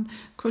 and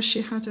of course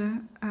she had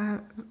a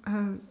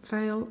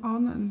veil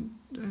on and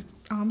her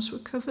arms were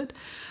covered.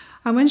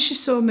 And when she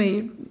saw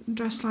me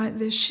dressed like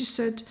this, she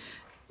said,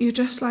 "You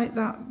dress like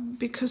that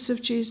because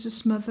of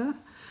Jesus' mother?"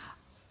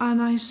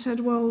 And I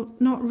said, "Well,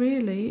 not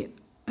really."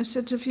 I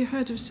said, "Have you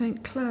heard of St.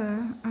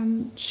 Clare?"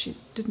 And she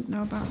didn't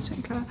know about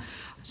St. Clare.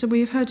 I said, "Well,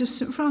 you've heard of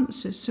St.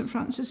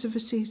 Francis of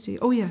Assisi."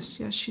 "Oh, yes,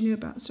 she knew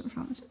about St.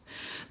 Francis."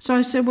 So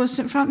I said, "Well,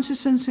 St.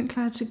 Francis and St.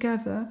 Clare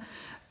together,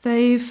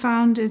 they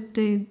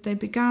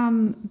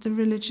began the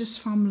religious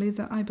family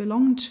that I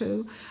belong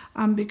to,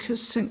 and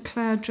because St.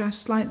 Clare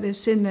dressed like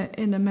this in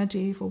a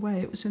medieval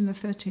way, it was in the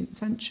 13th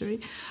century,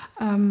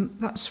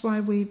 that's why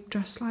we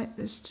dress like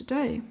this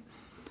today."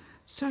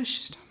 So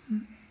she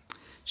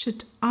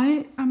said,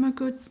 "I am a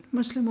good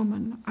Muslim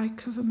woman, I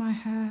cover my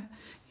hair.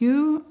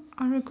 You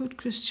are a good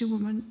Christian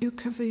woman, you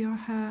cover your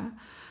hair."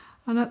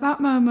 And at that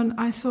moment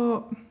I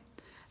thought,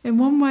 in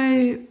one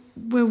way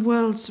we're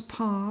worlds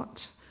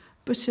apart,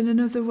 but in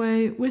another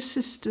way we're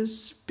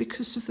sisters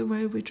because of the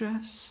way we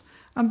dress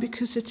and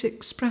because it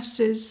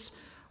expresses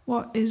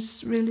what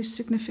is really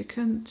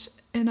significant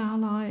in our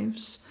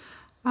lives.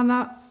 And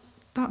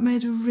that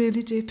made a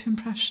really deep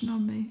impression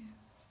on me.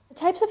 The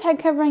types of head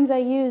coverings I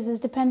use is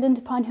dependent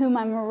upon whom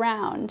I'm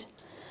around.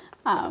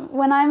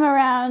 When I'm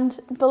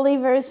around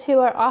believers who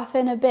are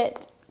often a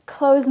bit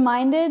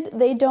close-minded,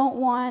 they don't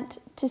want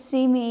to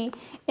see me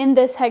in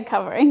this head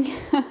covering.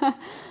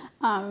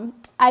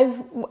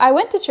 I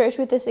went to church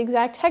with this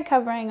exact head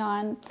covering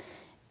on,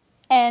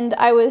 and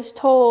I was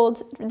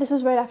told, this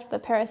was right after the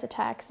Paris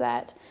attacks,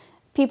 that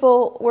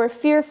people were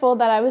fearful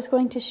that I was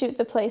going to shoot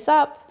the place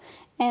up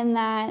and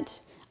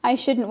that I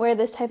shouldn't wear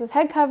this type of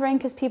head covering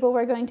because people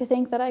were going to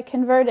think that I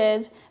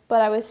converted, but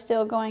I was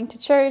still going to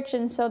church.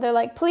 And so they're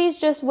like, "Please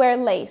just wear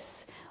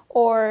lace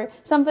or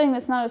something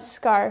that's not a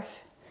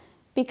scarf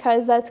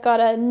because that's got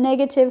a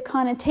negative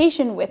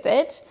connotation with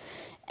it."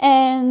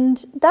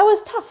 And that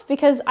was tough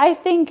because I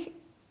think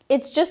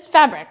it's just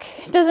fabric.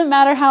 It doesn't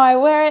matter how I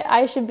wear it.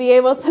 I should be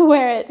able to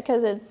wear it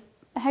because it's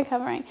a head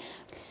covering.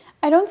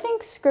 I don't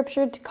think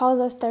Scripture calls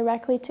us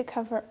directly to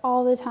cover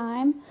all the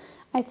time.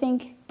 I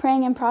think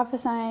praying and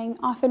prophesying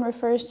often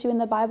refers to in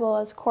the Bible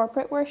as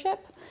corporate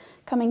worship,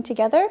 coming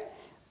together,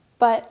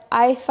 but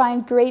I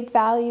find great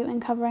value in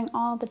covering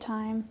all the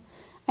time.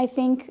 I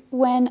think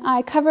when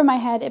I cover my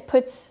head, it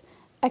puts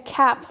a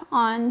cap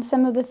on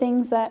some of the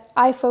things that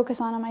I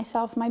focus on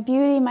myself, my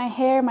beauty, my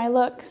hair, my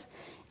looks.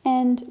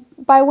 And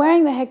by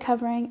wearing the head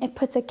covering, it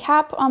puts a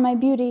cap on my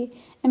beauty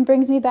and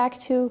brings me back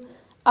to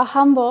a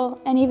humble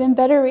and even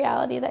better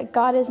reality that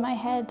God is my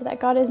head, that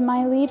God is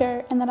my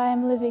leader, and that I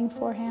am living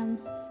for Him.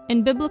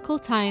 In biblical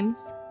times,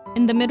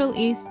 in the Middle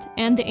East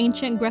and the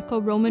ancient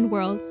Greco-Roman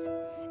worlds,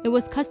 it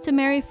was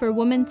customary for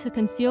women to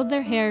conceal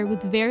their hair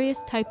with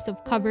various types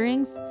of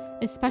coverings,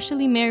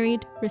 especially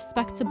married,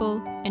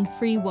 respectable, and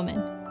free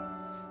women.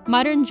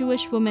 Modern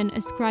Jewish women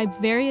ascribe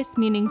various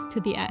meanings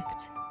to the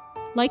act.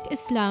 Like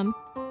Islam,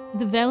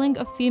 the veiling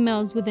of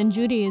females within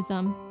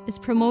Judaism is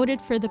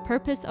promoted for the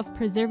purpose of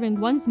preserving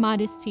one's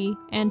modesty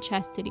and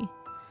chastity.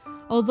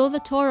 Although the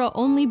Torah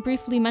only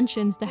briefly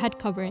mentions the head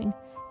covering,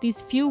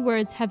 these few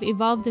words have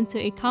evolved into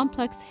a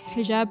complex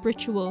hijab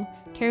ritual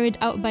carried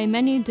out by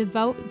many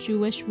devout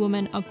Jewish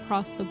women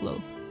across the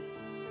globe.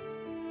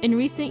 In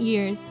recent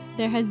years,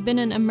 there has been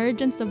an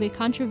emergence of a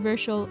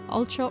controversial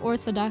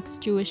ultra-Orthodox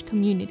Jewish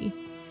community,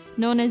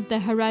 known as the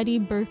Haredi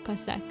Burqa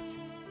sect.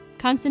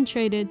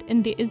 Concentrated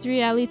in the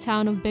Israeli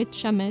town of Beit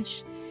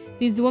Shemesh,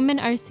 these women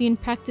are seen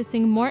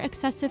practicing more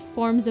excessive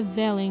forms of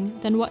veiling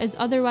than what is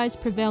otherwise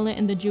prevalent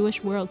in the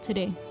Jewish world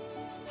today.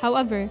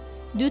 However,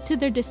 due to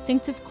their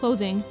distinctive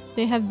clothing,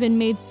 they have been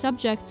made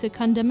subject to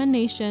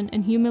condemnation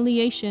and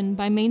humiliation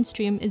by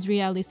mainstream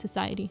Israeli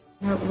society.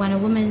 When a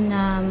woman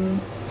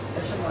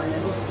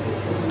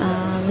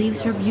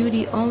leaves her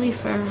beauty only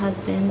for her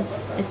husband,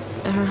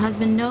 her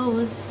husband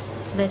knows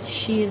that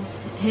she is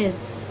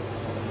his,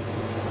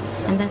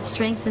 and that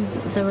strengthens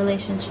the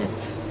relationship.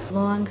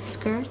 Long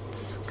skirt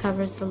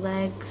covers the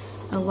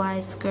legs, a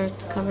wide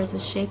skirt covers the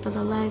shape of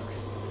the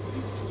legs,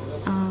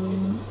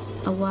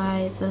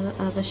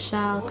 the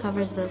shawl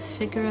covers the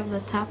figure of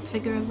the top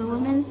figure of the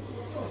woman,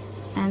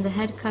 and the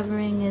head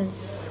covering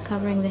is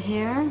covering the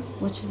hair,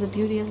 which is the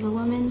beauty of the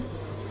woman,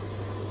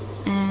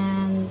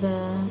 and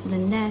the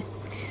neck,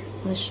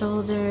 the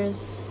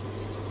shoulders.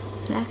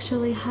 It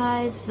actually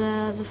hides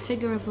the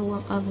figure of the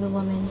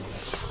woman.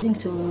 According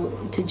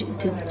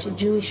to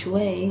Jewish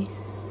way,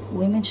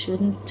 women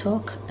shouldn't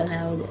talk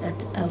aloud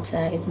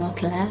outside,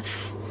 not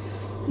laugh,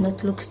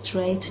 not look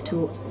straight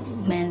to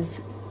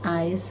men's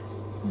eyes.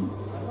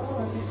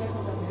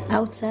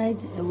 Outside,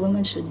 a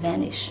woman should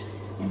vanish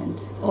and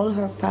all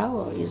her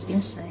power is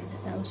inside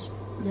the house.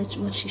 That's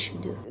what she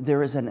should do.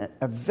 There is a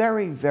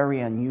very, very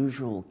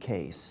unusual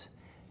case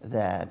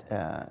that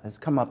has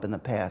come up in the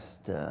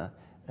past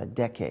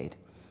decade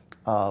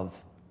of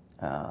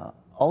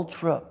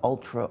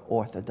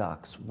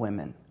ultra-Orthodox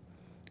women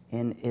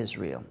in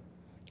Israel,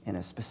 in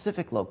a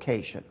specific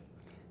location,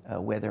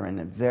 where they're in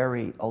a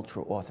very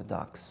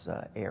ultra-Orthodox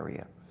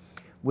area,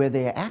 where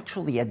they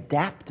actually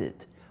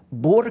adapted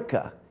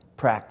burqa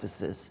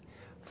practices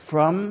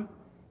from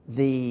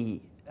the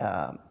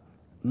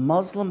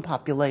Muslim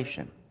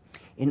population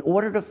in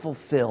order to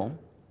fulfill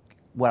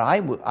what I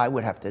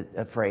would have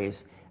to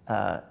phrase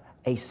a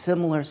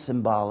similar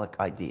symbolic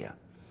idea.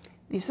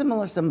 The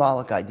similar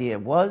symbolic idea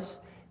was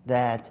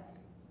that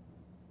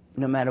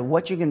no matter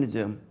what you're going to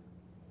do,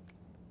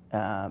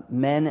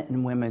 men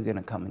and women are going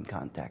to come in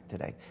contact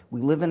today.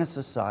 We live in a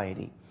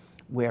society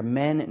where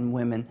men and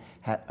women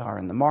are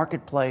in the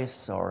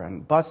marketplace, or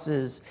on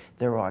buses,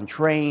 they're on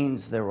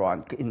trains, they're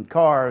in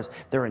cars,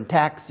 they're in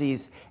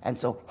taxis. And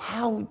so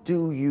how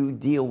do you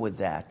deal with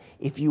that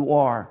if you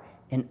are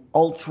an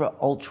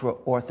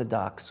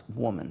ultra-Orthodox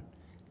woman,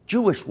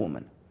 Jewish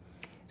woman?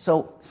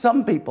 So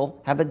some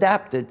people have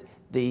adapted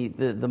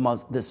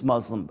this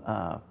Muslim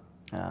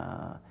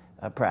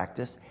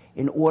practice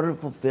in order to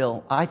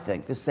fulfill, I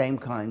think, the same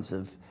kinds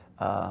of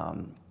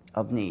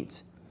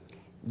needs.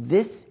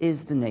 This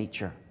is the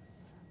nature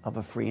of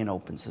a free and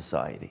open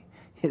society.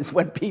 Is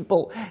when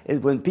people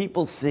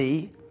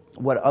see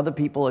what other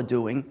people are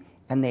doing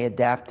and they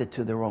adapt it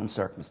to their own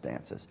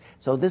circumstances.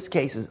 So this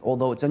case is,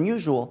 although it's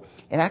unusual,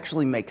 it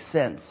actually makes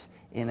sense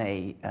in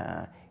the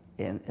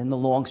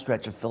long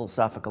stretch of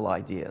philosophical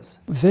ideas.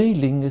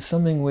 Veiling is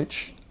something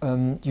which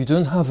you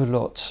don't have a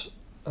lot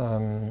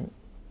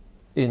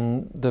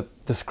in the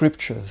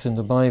scriptures, in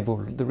the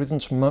Bible. There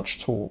isn't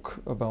much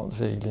talk about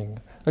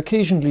veiling.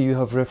 Occasionally you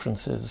have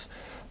references,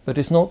 but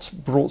it's not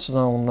brought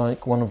down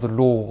like one of the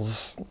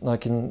laws.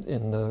 Like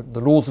in the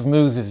laws of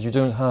Moses, you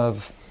don't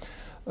have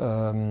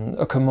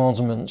a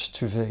commandment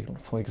to veil,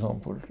 for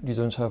example. You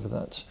don't have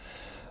that.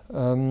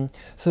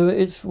 So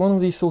it's one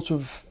of these sort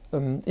of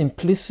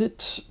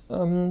implicit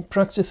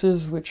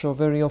practices which are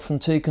very often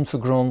taken for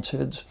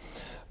granted,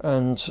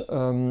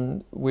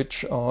 and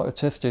which are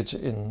attested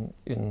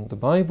in the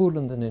Bible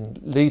and then in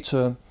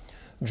later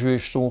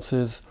Jewish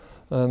sources,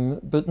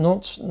 but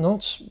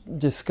not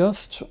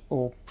discussed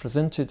or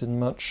presented in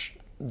much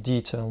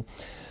detail.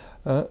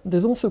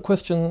 There's also a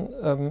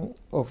question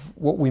of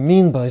what we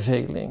mean by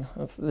veiling.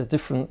 The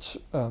different,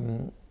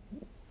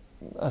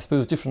 I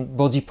suppose, different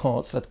body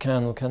parts that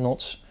can or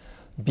cannot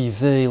be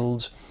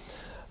veiled,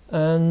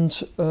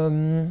 and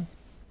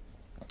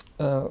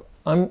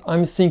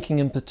I'm thinking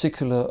in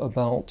particular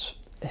about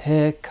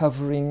hair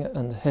covering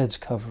and head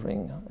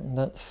covering, and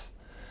that's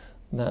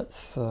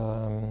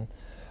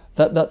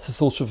a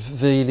sort of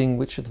veiling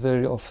which is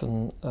very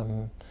often,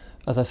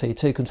 as I say,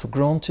 taken for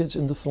granted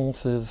in the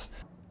sources.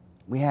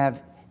 We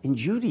have in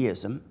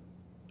Judaism,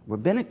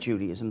 Rabbinic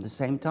Judaism, the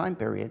same time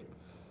period,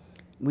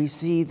 we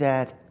see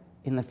that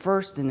in the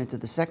 1st and into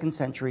the 2nd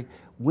century,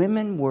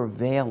 women were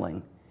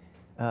veiling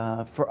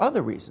for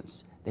other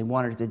reasons. They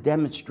wanted to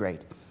demonstrate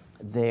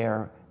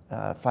their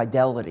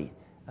fidelity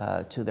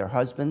to their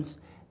husbands,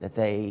 that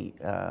they,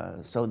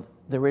 so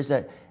there is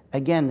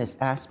again this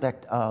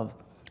aspect of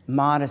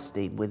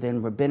modesty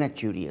within Rabbinic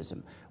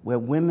Judaism, where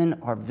women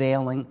are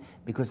veiling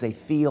because they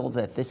feel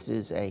that this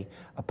is a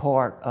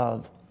part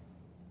of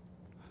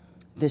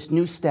this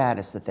new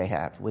status that they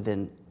have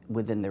within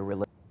their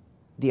religion.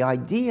 The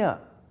idea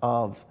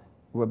of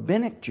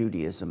Rabbinic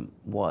Judaism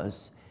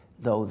was,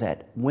 though,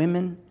 that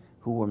women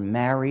who were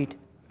married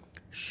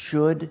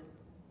should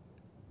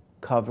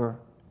cover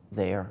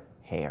their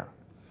hair.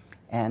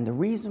 And the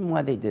reason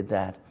why they did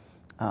that,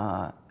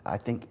 I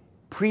think,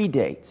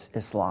 predates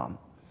Islam,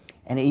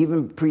 and it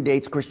even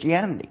predates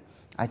Christianity.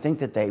 I think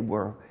that they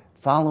were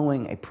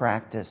following a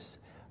practice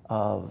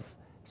of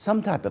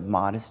some type of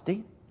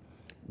modesty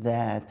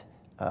that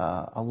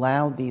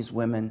allowed these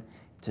women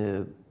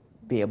to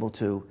be able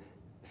to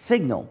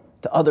signal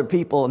to other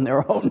people in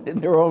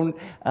their own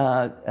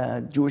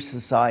Jewish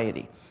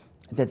society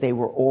that they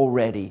were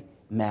already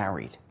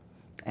married.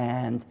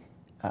 And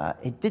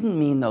it didn't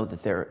mean, though,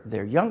 that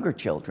their younger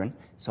children,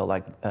 so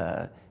like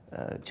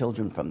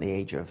children from the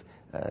age of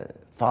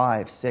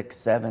 5, 6,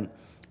 7,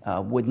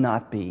 would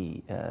not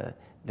be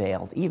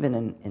veiled,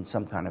 even in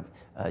some kind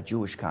of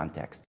Jewish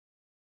context.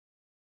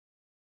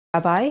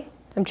 Rabbi,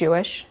 I'm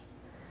Jewish.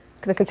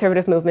 The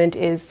conservative movement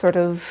is sort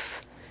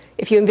of,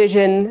 if you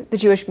envision the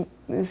Jewish,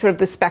 sort of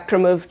the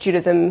spectrum of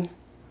Judaism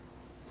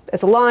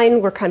as a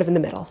line, we're kind of in the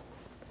middle.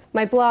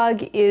 My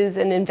blog is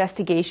an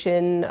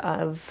investigation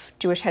of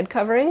Jewish head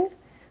covering.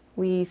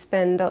 I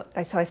spend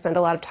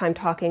a lot of time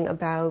talking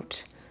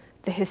about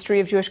the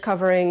history of Jewish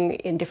covering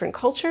in different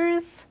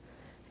cultures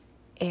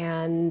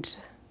and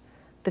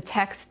the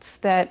texts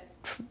that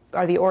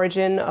are the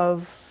origin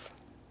of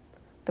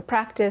the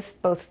practice,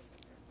 both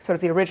sort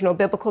of the original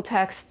biblical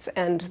texts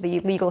and the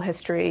legal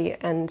history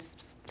and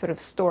sort of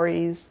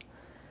stories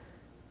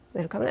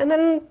And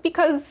then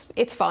because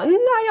it's fun,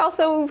 I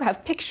also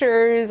have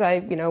pictures,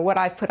 what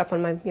I've put up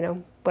on my,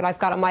 what I've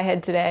got on my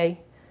head today,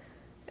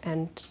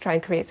 and try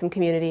and create some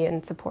community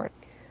and support.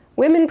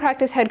 Women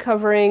practice head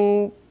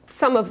covering,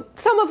 some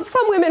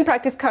women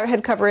practice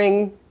head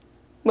covering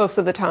most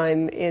of the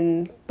time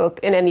in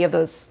any of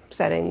those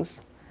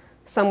settings.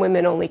 Some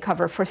women only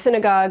cover for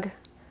synagogue.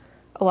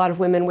 A lot of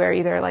women wear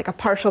either like a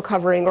partial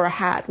covering or a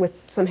hat with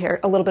some hair,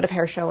 a little bit of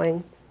hair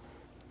showing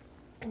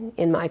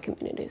in my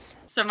communities.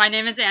 So my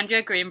name is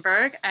Andrea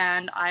Greenberg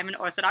and I'm an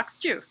Orthodox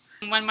Jew.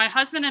 When my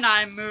husband and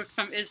I moved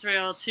from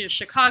Israel to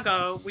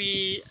Chicago,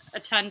 we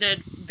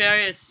attended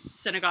various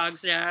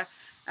synagogues there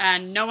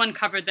and no one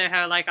covered their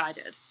hair like I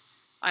did.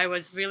 I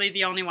was really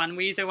the only one.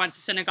 We either went to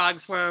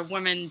synagogues where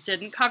women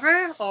didn't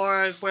cover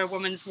or where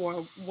women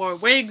wore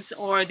wigs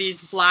or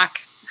these black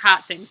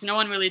hat things. No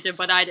one really did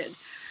what I did.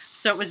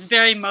 So it was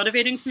very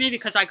motivating for me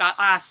because I got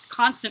asked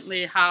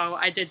constantly how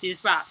I did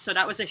these wraps. So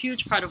that was a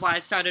huge part of why I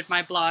started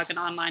my blog and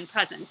online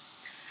presence.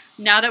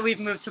 Now that we've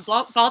moved to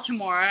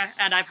Baltimore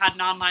and I've had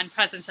an online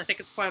presence, I think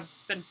it's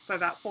been for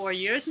about 4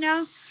 years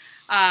now,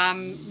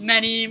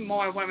 many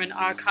more women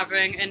are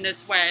covering in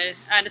this way.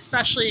 And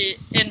especially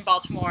in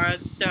Baltimore,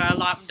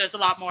 there's a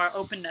lot more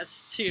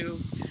openness to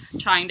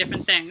trying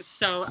different things.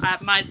 So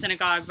at my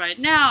synagogue right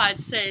now,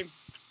 I'd say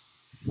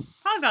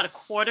probably about a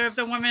quarter of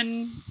the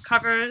women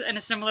cover in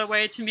a similar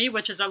way to me,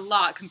 which is a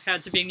lot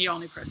compared to being the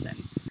only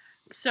person.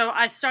 So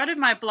I started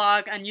my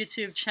blog and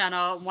YouTube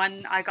channel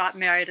when I got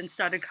married and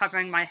started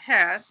covering my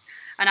hair.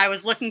 And I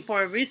was looking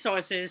for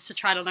resources to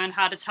try to learn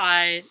how to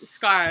tie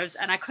scarves,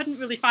 and I couldn't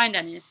really find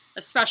any,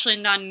 especially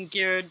none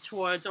geared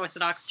towards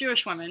Orthodox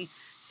Jewish women,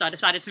 so I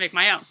decided to make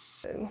my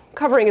own.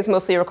 Covering is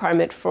mostly a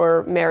requirement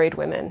for married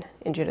women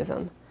in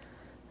Judaism.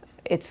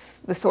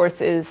 The source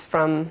is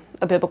from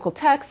a biblical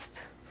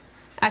text,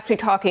 actually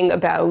talking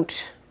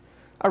about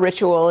a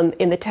ritual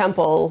in the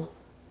temple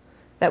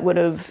that would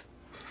have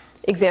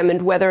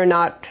examined whether or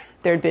not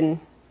there had been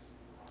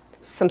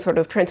some sort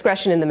of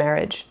transgression in the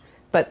marriage.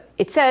 But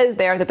it says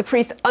there that the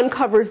priest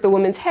uncovers the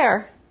woman's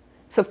hair.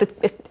 So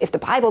if the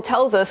Bible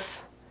tells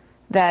us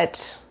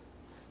that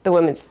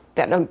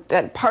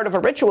that part of a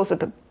ritual is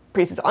that the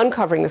priest is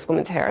uncovering this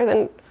woman's hair,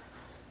 then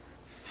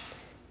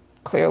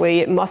clearly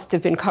it must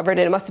have been covered,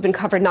 and it must have been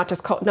covered not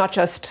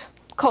just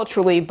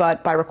culturally,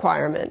 but by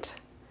requirement.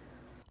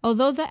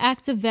 Although the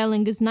act of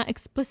veiling is not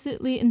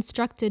explicitly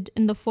instructed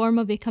in the form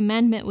of a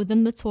commandment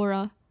within the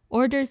Torah,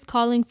 orders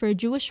calling for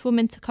Jewish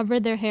women to cover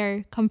their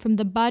hair come from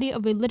the body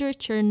of a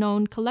literature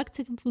known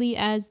collectively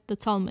as the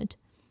Talmud.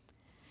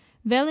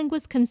 Veiling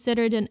was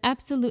considered an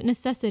absolute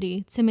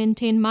necessity to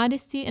maintain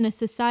modesty in a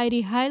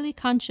society highly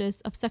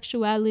conscious of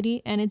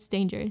sexuality and its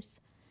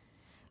dangers.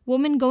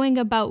 Women going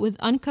about with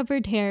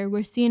uncovered hair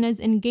were seen as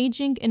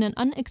engaging in an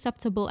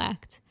unacceptable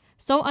act.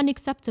 So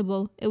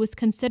unacceptable, it was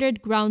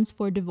considered grounds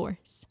for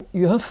divorce.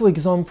 You have, for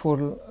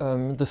example,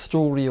 the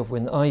story of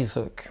when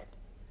Isaac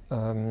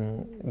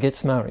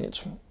gets married.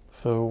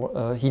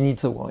 So he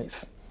needs a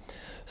wife.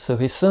 So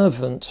his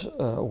servant,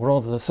 or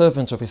rather the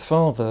servant of his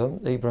father,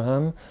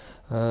 Abraham,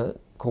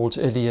 called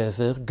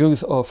Eliezer,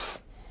 goes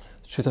off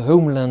to the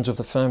homeland of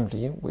the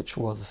family, which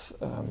was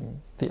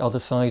the other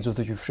side of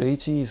the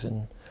Euphrates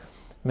in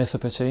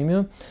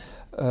Mesopotamia.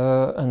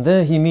 And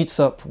there he meets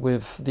up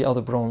with the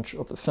other branch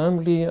of the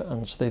family,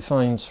 and they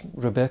find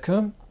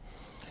Rebecca.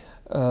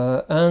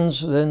 And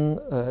then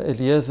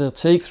Eliezer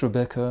takes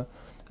Rebecca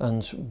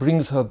and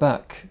brings her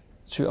back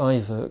to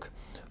Isaac,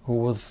 who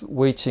was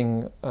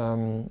waiting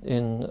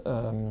in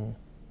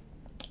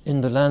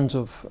the land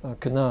of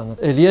Canaan.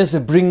 Eliezer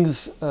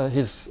brings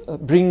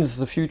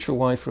the future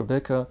wife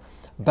Rebecca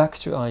back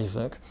to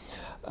Isaac,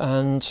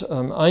 and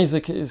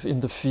Isaac is in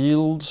the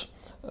field.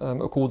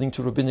 According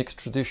to rabbinic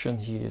tradition,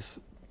 he is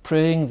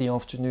praying the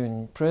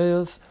afternoon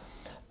prayers,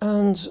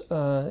 and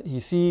he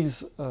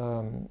sees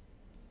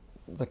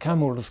the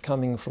camels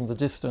coming from the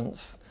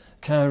distance,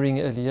 carrying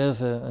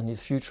Eliezer and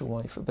his future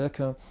wife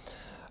Rebecca.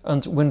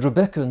 And when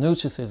Rebecca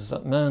notices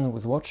that man who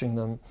was watching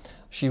them,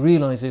 she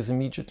realizes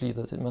immediately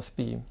that it must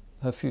be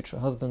her future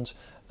husband,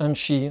 and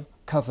she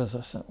covers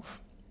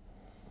herself.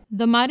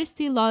 The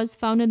modesty laws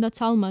found in the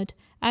Talmud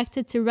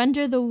acted to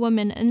render the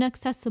woman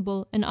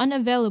inaccessible and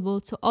unavailable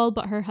to all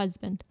but her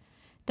husband.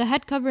 The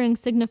head covering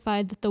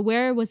signified that the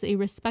wearer was a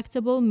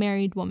respectable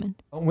married woman.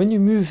 When you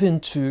move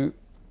into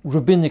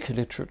rabbinic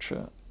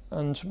literature,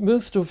 and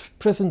most of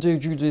present-day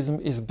Judaism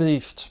is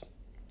based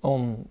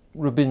on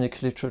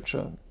rabbinic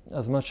literature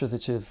as much as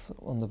it is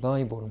on the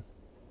Bible.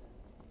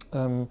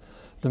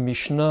 The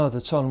Mishnah, the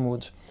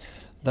Talmud,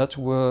 that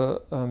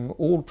were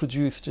all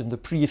produced in the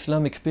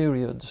pre-Islamic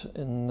period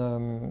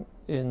in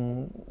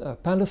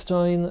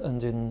Palestine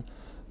and in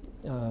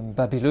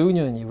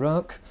Babylonia, in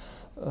Iraq,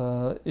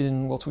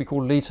 in what we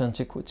call late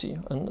antiquity,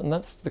 and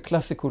that's the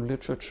classical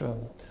literature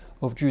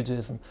of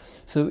Judaism.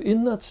 So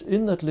in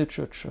that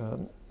literature,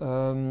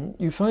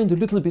 you find a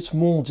little bit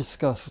more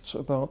discussed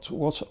about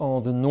what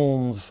are the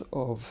norms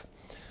of,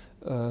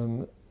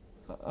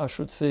 I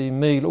should say,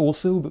 male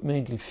also, but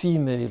mainly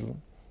female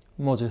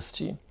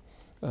modesty.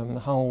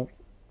 How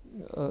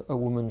a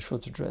woman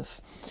should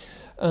dress.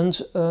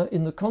 And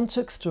in the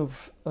context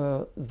of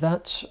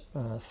that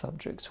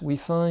subject, we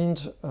find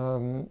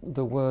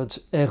the word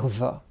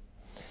erva.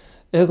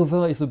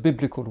 Erva is a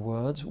biblical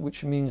word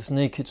which means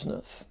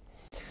nakedness.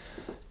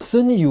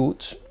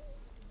 Tzniut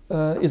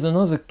is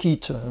another key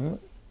term.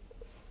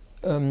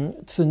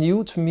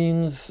 Tzniut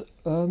means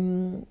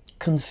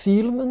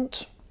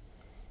concealment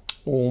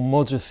or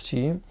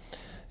modesty.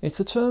 It's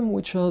a term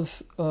which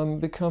has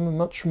become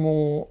much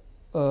more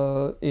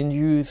in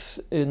use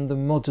in the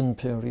modern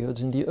period,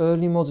 in the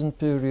early modern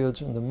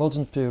period and the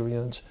modern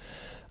period.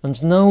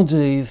 And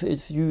nowadays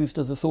it's used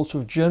as a sort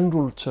of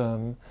general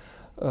term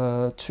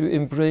to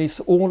embrace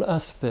all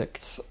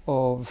aspects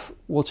of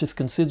what is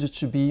considered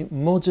to be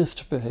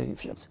modest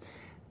behaviors.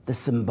 The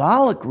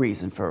symbolic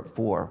reason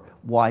for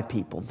why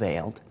people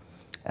veiled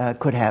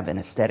could have an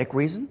aesthetic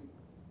reason.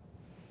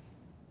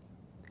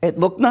 It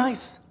looked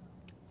nice.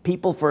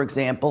 People, for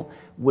example,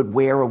 would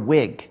wear a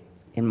wig,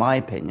 in my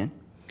opinion,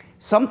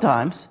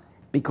 sometimes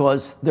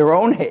because their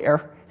own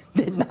hair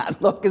did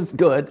not look as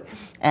good,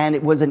 and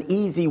it was an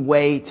easy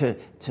way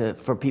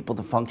for people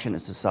to function in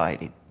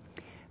society.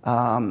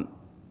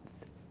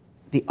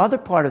 The other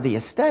part of the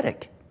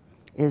aesthetic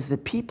is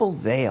that people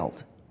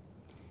veiled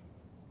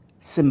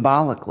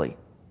symbolically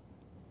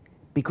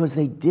because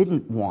they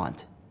didn't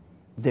want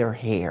their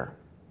hair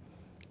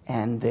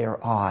and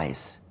their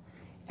eyes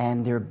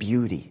and their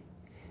beauty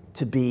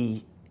to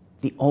be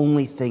the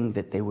only thing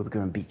that they were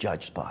going to be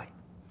judged by.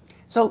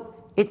 So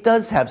it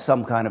does have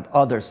some kind of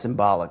other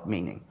symbolic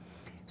meaning.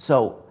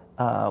 So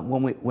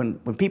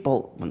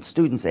when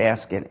students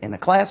ask in a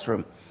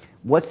classroom,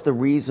 what's the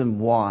reason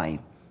why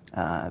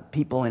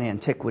people in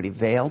antiquity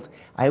veiled,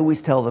 I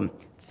always tell them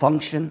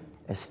function,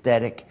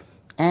 aesthetic,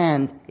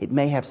 and it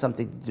may have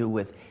something to do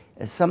with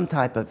some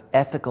type of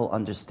ethical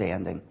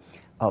understanding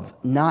of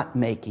not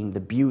making the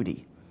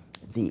beauty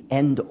the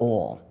end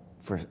all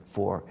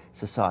for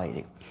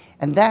society.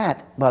 And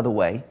that, by the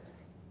way,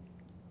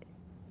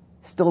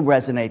 still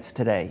resonates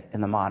today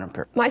in the modern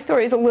period. My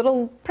story is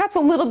perhaps a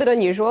little bit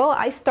unusual.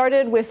 I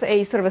started with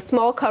a sort of a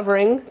small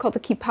covering called a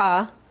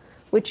kippah,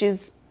 which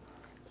is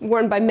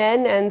worn by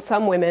men and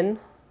some women.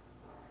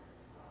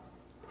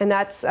 And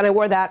I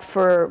wore that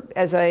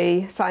as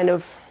a sign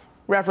of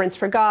reverence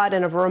for God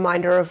and of a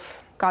reminder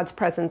of God's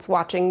presence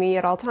watching me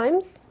at all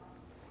times.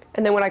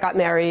 And then when I got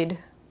married,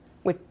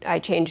 I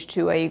changed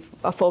to a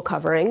full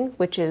covering,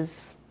 which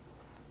is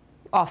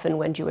often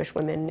when Jewish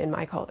women in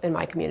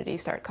my community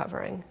start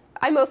covering.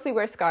 I mostly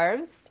wear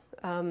scarves.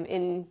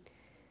 In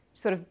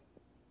sort of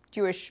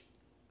Jewish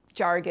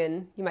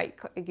jargon,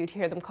 you'd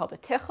hear them called a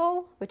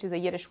tichel, which is a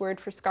Yiddish word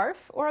for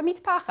scarf, or a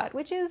mitpachat,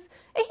 which is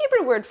a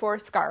Hebrew word for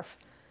scarf.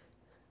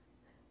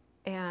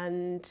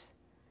 And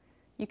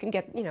you can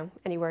get,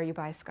 anywhere you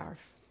buy a scarf.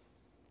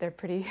 They're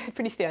pretty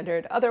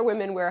standard. Other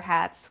women wear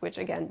hats, which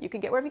again, you can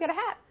get wherever you get a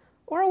hat,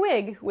 or a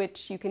wig,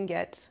 which you can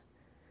get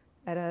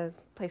at a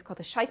place called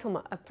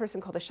a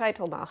person called a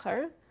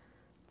shaitelmacher,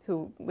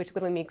 which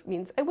literally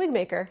means a wig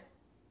maker.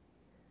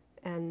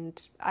 And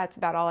that's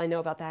about all I know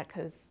about that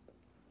because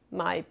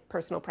my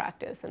personal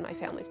practice and my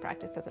family's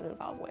practice doesn't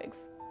involve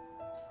wigs.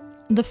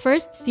 The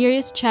first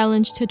serious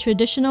challenge to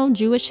traditional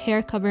Jewish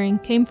hair covering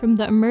came from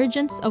the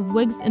emergence of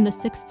wigs in the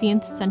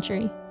 16th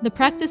century. The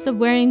practice of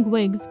wearing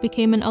wigs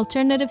became an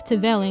alternative to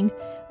veiling,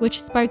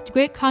 which sparked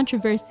great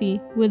controversy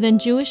within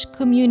Jewish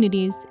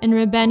communities and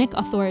rabbinic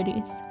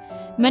authorities.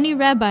 Many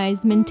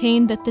rabbis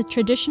maintained that the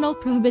traditional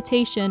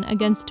prohibition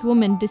against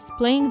women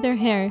displaying their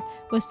hair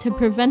was to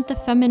prevent the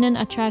feminine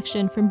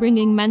attraction from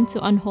bringing men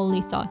to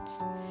unholy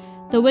thoughts.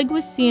 The wig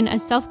was seen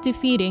as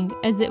self-defeating,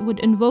 as it would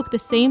invoke the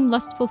same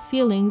lustful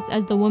feelings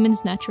as the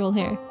woman's natural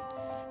hair.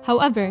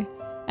 However,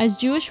 as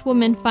Jewish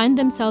women find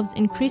themselves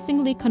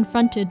increasingly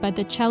confronted by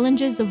the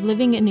challenges of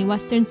living in a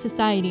Western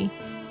society,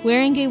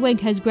 wearing a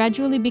wig has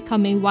gradually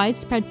become a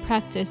widespread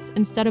practice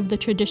instead of the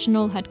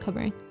traditional head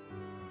covering.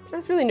 I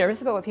was really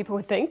nervous about what people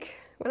would think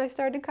when I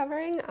started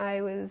covering.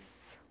 I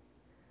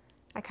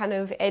kind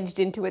of edged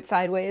into it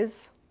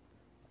sideways.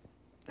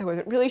 I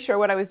wasn't really sure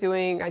what I was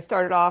doing. I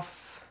started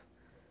off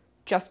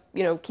just,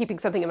 keeping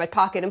something in my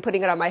pocket and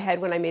putting it on my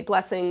head when I made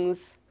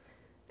blessings.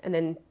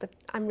 But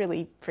I'm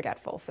really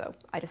forgetful, so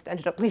I just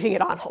ended up leaving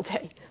it on all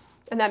day.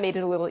 And that made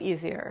it a little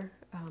easier.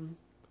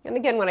 And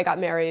again, when I got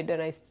married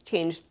and I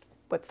changed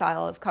what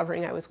style of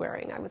covering I was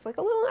wearing, I was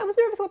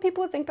nervous what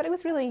people would think, but it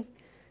was really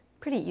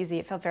pretty easy.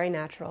 It felt very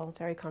natural,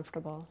 very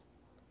comfortable.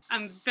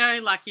 I'm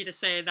very lucky to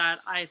say that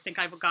I think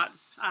I've got,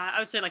 I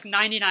would say like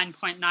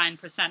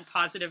 99.9%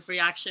 positive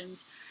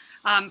reactions.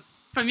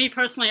 For me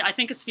personally, I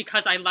think it's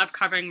because I love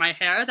covering my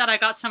hair that I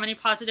got so many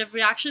positive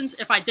reactions.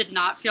 If I did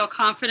not feel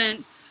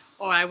confident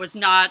or I was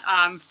not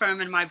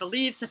firm in my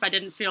beliefs, if I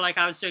didn't feel like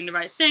I was doing the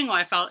right thing or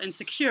I felt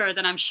insecure,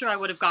 then I'm sure I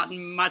would have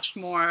gotten much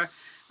more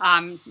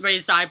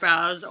raised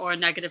eyebrows or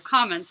negative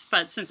comments.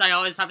 But since I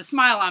always have a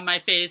smile on my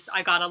face,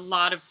 I got a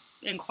lot of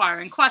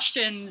inquiring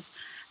questions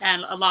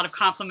and a lot of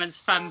compliments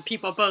from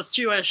people both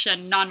Jewish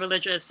and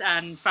non-religious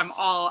and from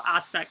all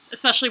aspects,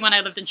 especially when I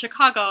lived in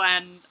Chicago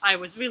and I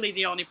was really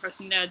the only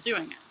person there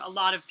doing it. A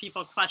lot of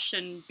people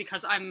question,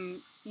 because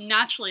I'm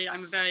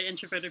a very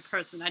introverted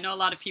person. I know a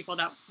lot of people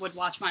that would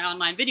watch my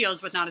online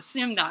videos would not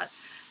assume that,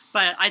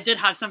 but I did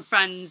have some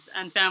friends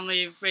and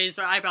family raise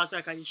their eyebrows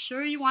like, are you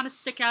sure you want to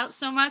stick out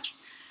so much?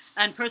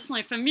 And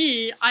personally for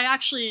me, I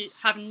actually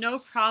have no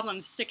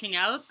problem sticking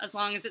out as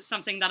long as it's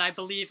something that I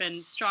believe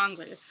in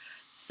strongly.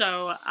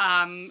 So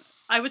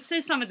I would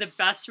say some of the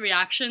best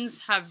reactions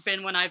have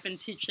been when I've been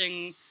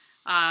teaching.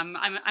 I'm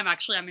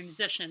a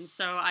musician,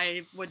 so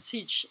I would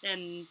teach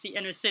in the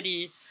inner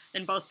city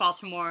in both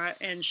Baltimore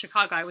and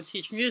Chicago. I would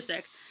teach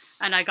music,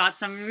 and I got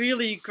some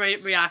really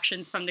great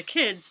reactions from the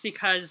kids,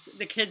 because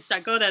the kids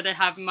that go there, they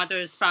have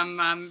mothers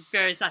from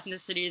various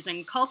ethnicities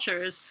and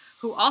cultures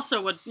who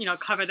also would,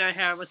 cover their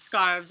hair with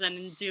scarves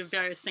and do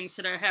various things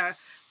to their hair.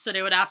 So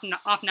they would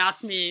often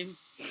ask me,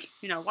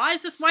 why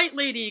is this white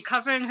lady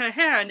covering her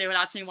hair? And they would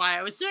ask me why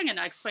I was doing it. And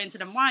I explained to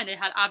them why, and they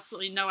had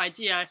absolutely no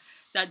idea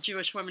that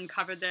Jewish women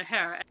covered their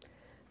hair.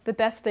 The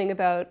best thing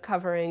about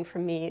covering for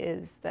me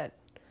is that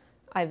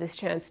I have this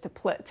chance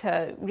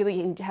to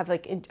really have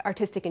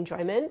artistic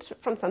enjoyment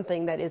from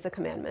something that is a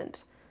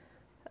commandment.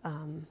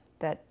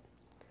 That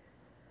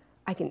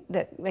I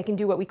can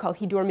do what we call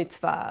hidur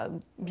mitzvah,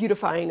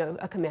 beautifying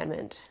a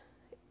commandment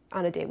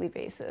on a daily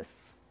basis.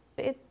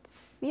 It's,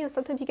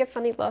 sometimes you get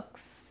funny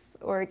looks,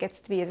 or it gets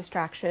to be a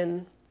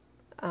distraction.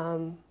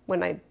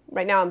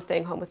 Right now I'm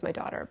staying home with my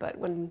daughter, but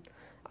when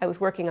I was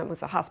working, I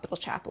was a hospital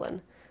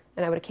chaplain,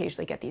 and I would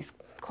occasionally get these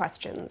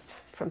questions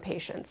from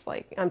patients.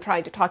 Like, I'm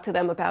trying to talk to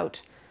them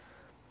about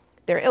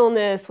their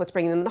illness, what's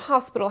bringing them to the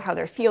hospital, how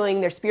they're feeling,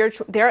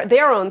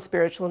 their own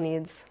spiritual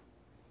needs.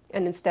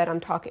 And instead I'm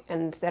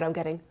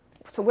getting,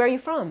 so where are you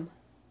from?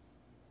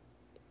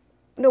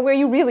 No, where are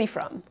you really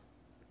from?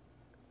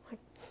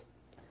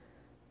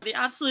 The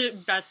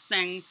absolute best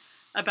thing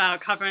about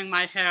covering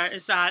my hair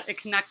is that it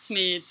connects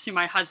me to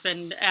my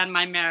husband and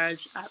my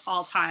marriage at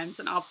all times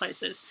and all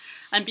places.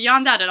 And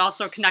beyond that, it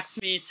also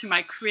connects me to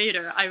my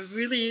creator. I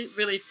really,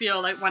 really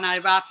feel like when I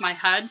wrap my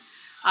head,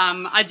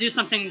 I do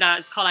something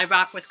that's called I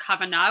wrap with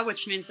kavanah,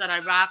 which means that I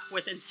wrap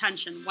with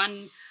intention.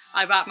 When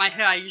I wrap my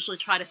hair, I usually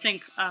try to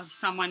think of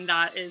someone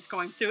that is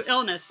going through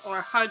illness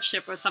or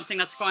hardship or something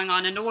that's going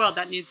on in the world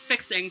that needs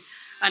fixing.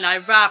 And I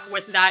wrap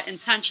with that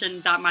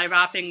intention that my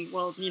wrapping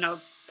will,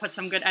 put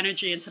some good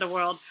energy into the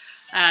world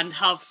and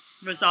help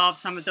resolve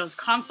some of those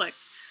conflicts.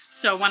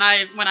 So when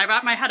I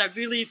wrap my head, I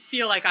really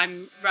feel like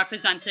I'm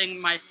representing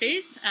my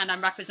faith, and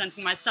I'm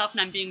representing myself,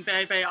 and I'm being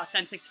very, very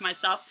authentic to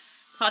myself,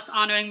 plus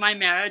honoring my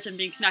marriage and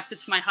being connected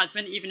to my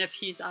husband, even if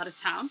he's out of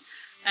town,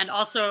 and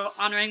also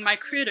honoring my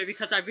creator,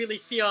 because I really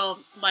feel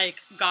like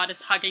God is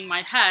hugging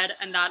my head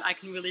and that I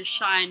can really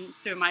shine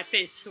through my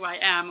face who I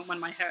am when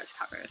my hair is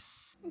covered.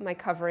 My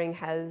covering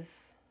has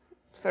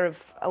sort of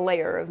a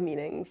layer of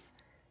meanings.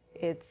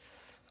 It's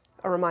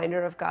a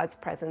reminder of God's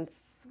presence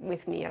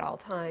with me at all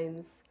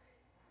times.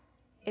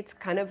 It's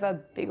kind of a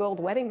big old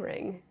wedding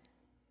ring.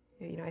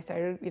 I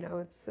started,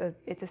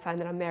 it's a sign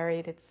that I'm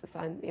married. It's a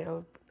sign,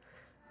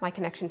 my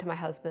connection to my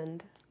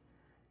husband.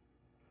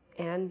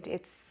 And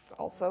it's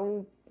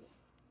also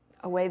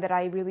a way that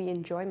I really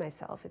enjoy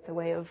myself. It's a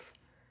way of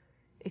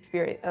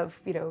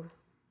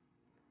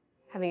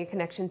having a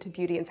connection to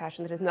beauty and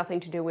fashion that has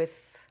nothing to do with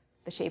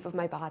the shape of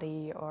my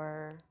body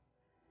or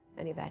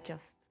any of that,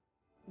 just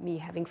me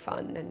having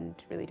fun and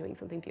really doing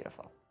something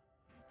beautiful.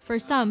 For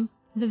some,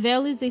 the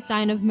veil is a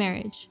sign of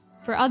marriage.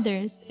 For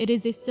others, it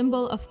is a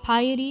symbol of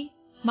piety,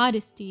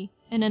 modesty,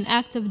 and an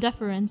act of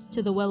deference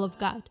to the will of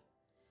God.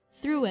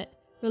 Through it,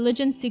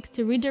 religion seeks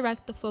to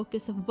redirect the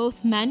focus of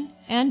both men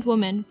and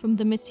women from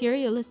the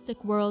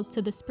materialistic world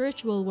to the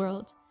spiritual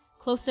world,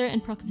 closer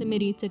in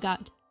proximity to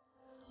God.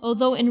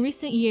 Although in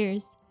recent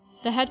years,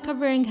 the head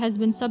covering has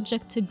been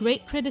subject to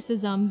great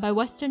criticism by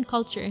Western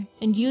culture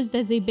and used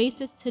as a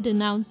basis to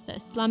denounce the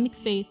Islamic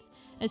faith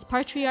as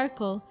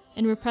patriarchal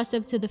and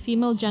repressive to the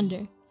female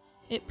gender,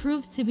 it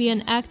proves to be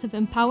an act of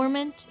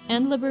empowerment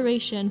and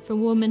liberation for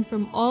women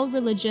from all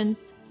religions,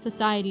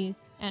 societies,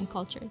 and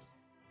cultures.